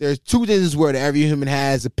 There's 2 things in this world that every human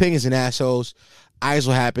has: opinions and assholes. I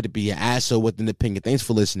so happen to be an asshole with an opinion. Thanks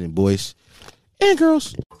for listening, boys and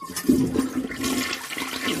girls.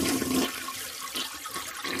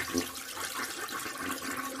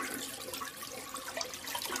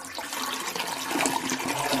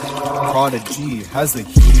 Prodigy has the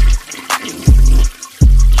heat.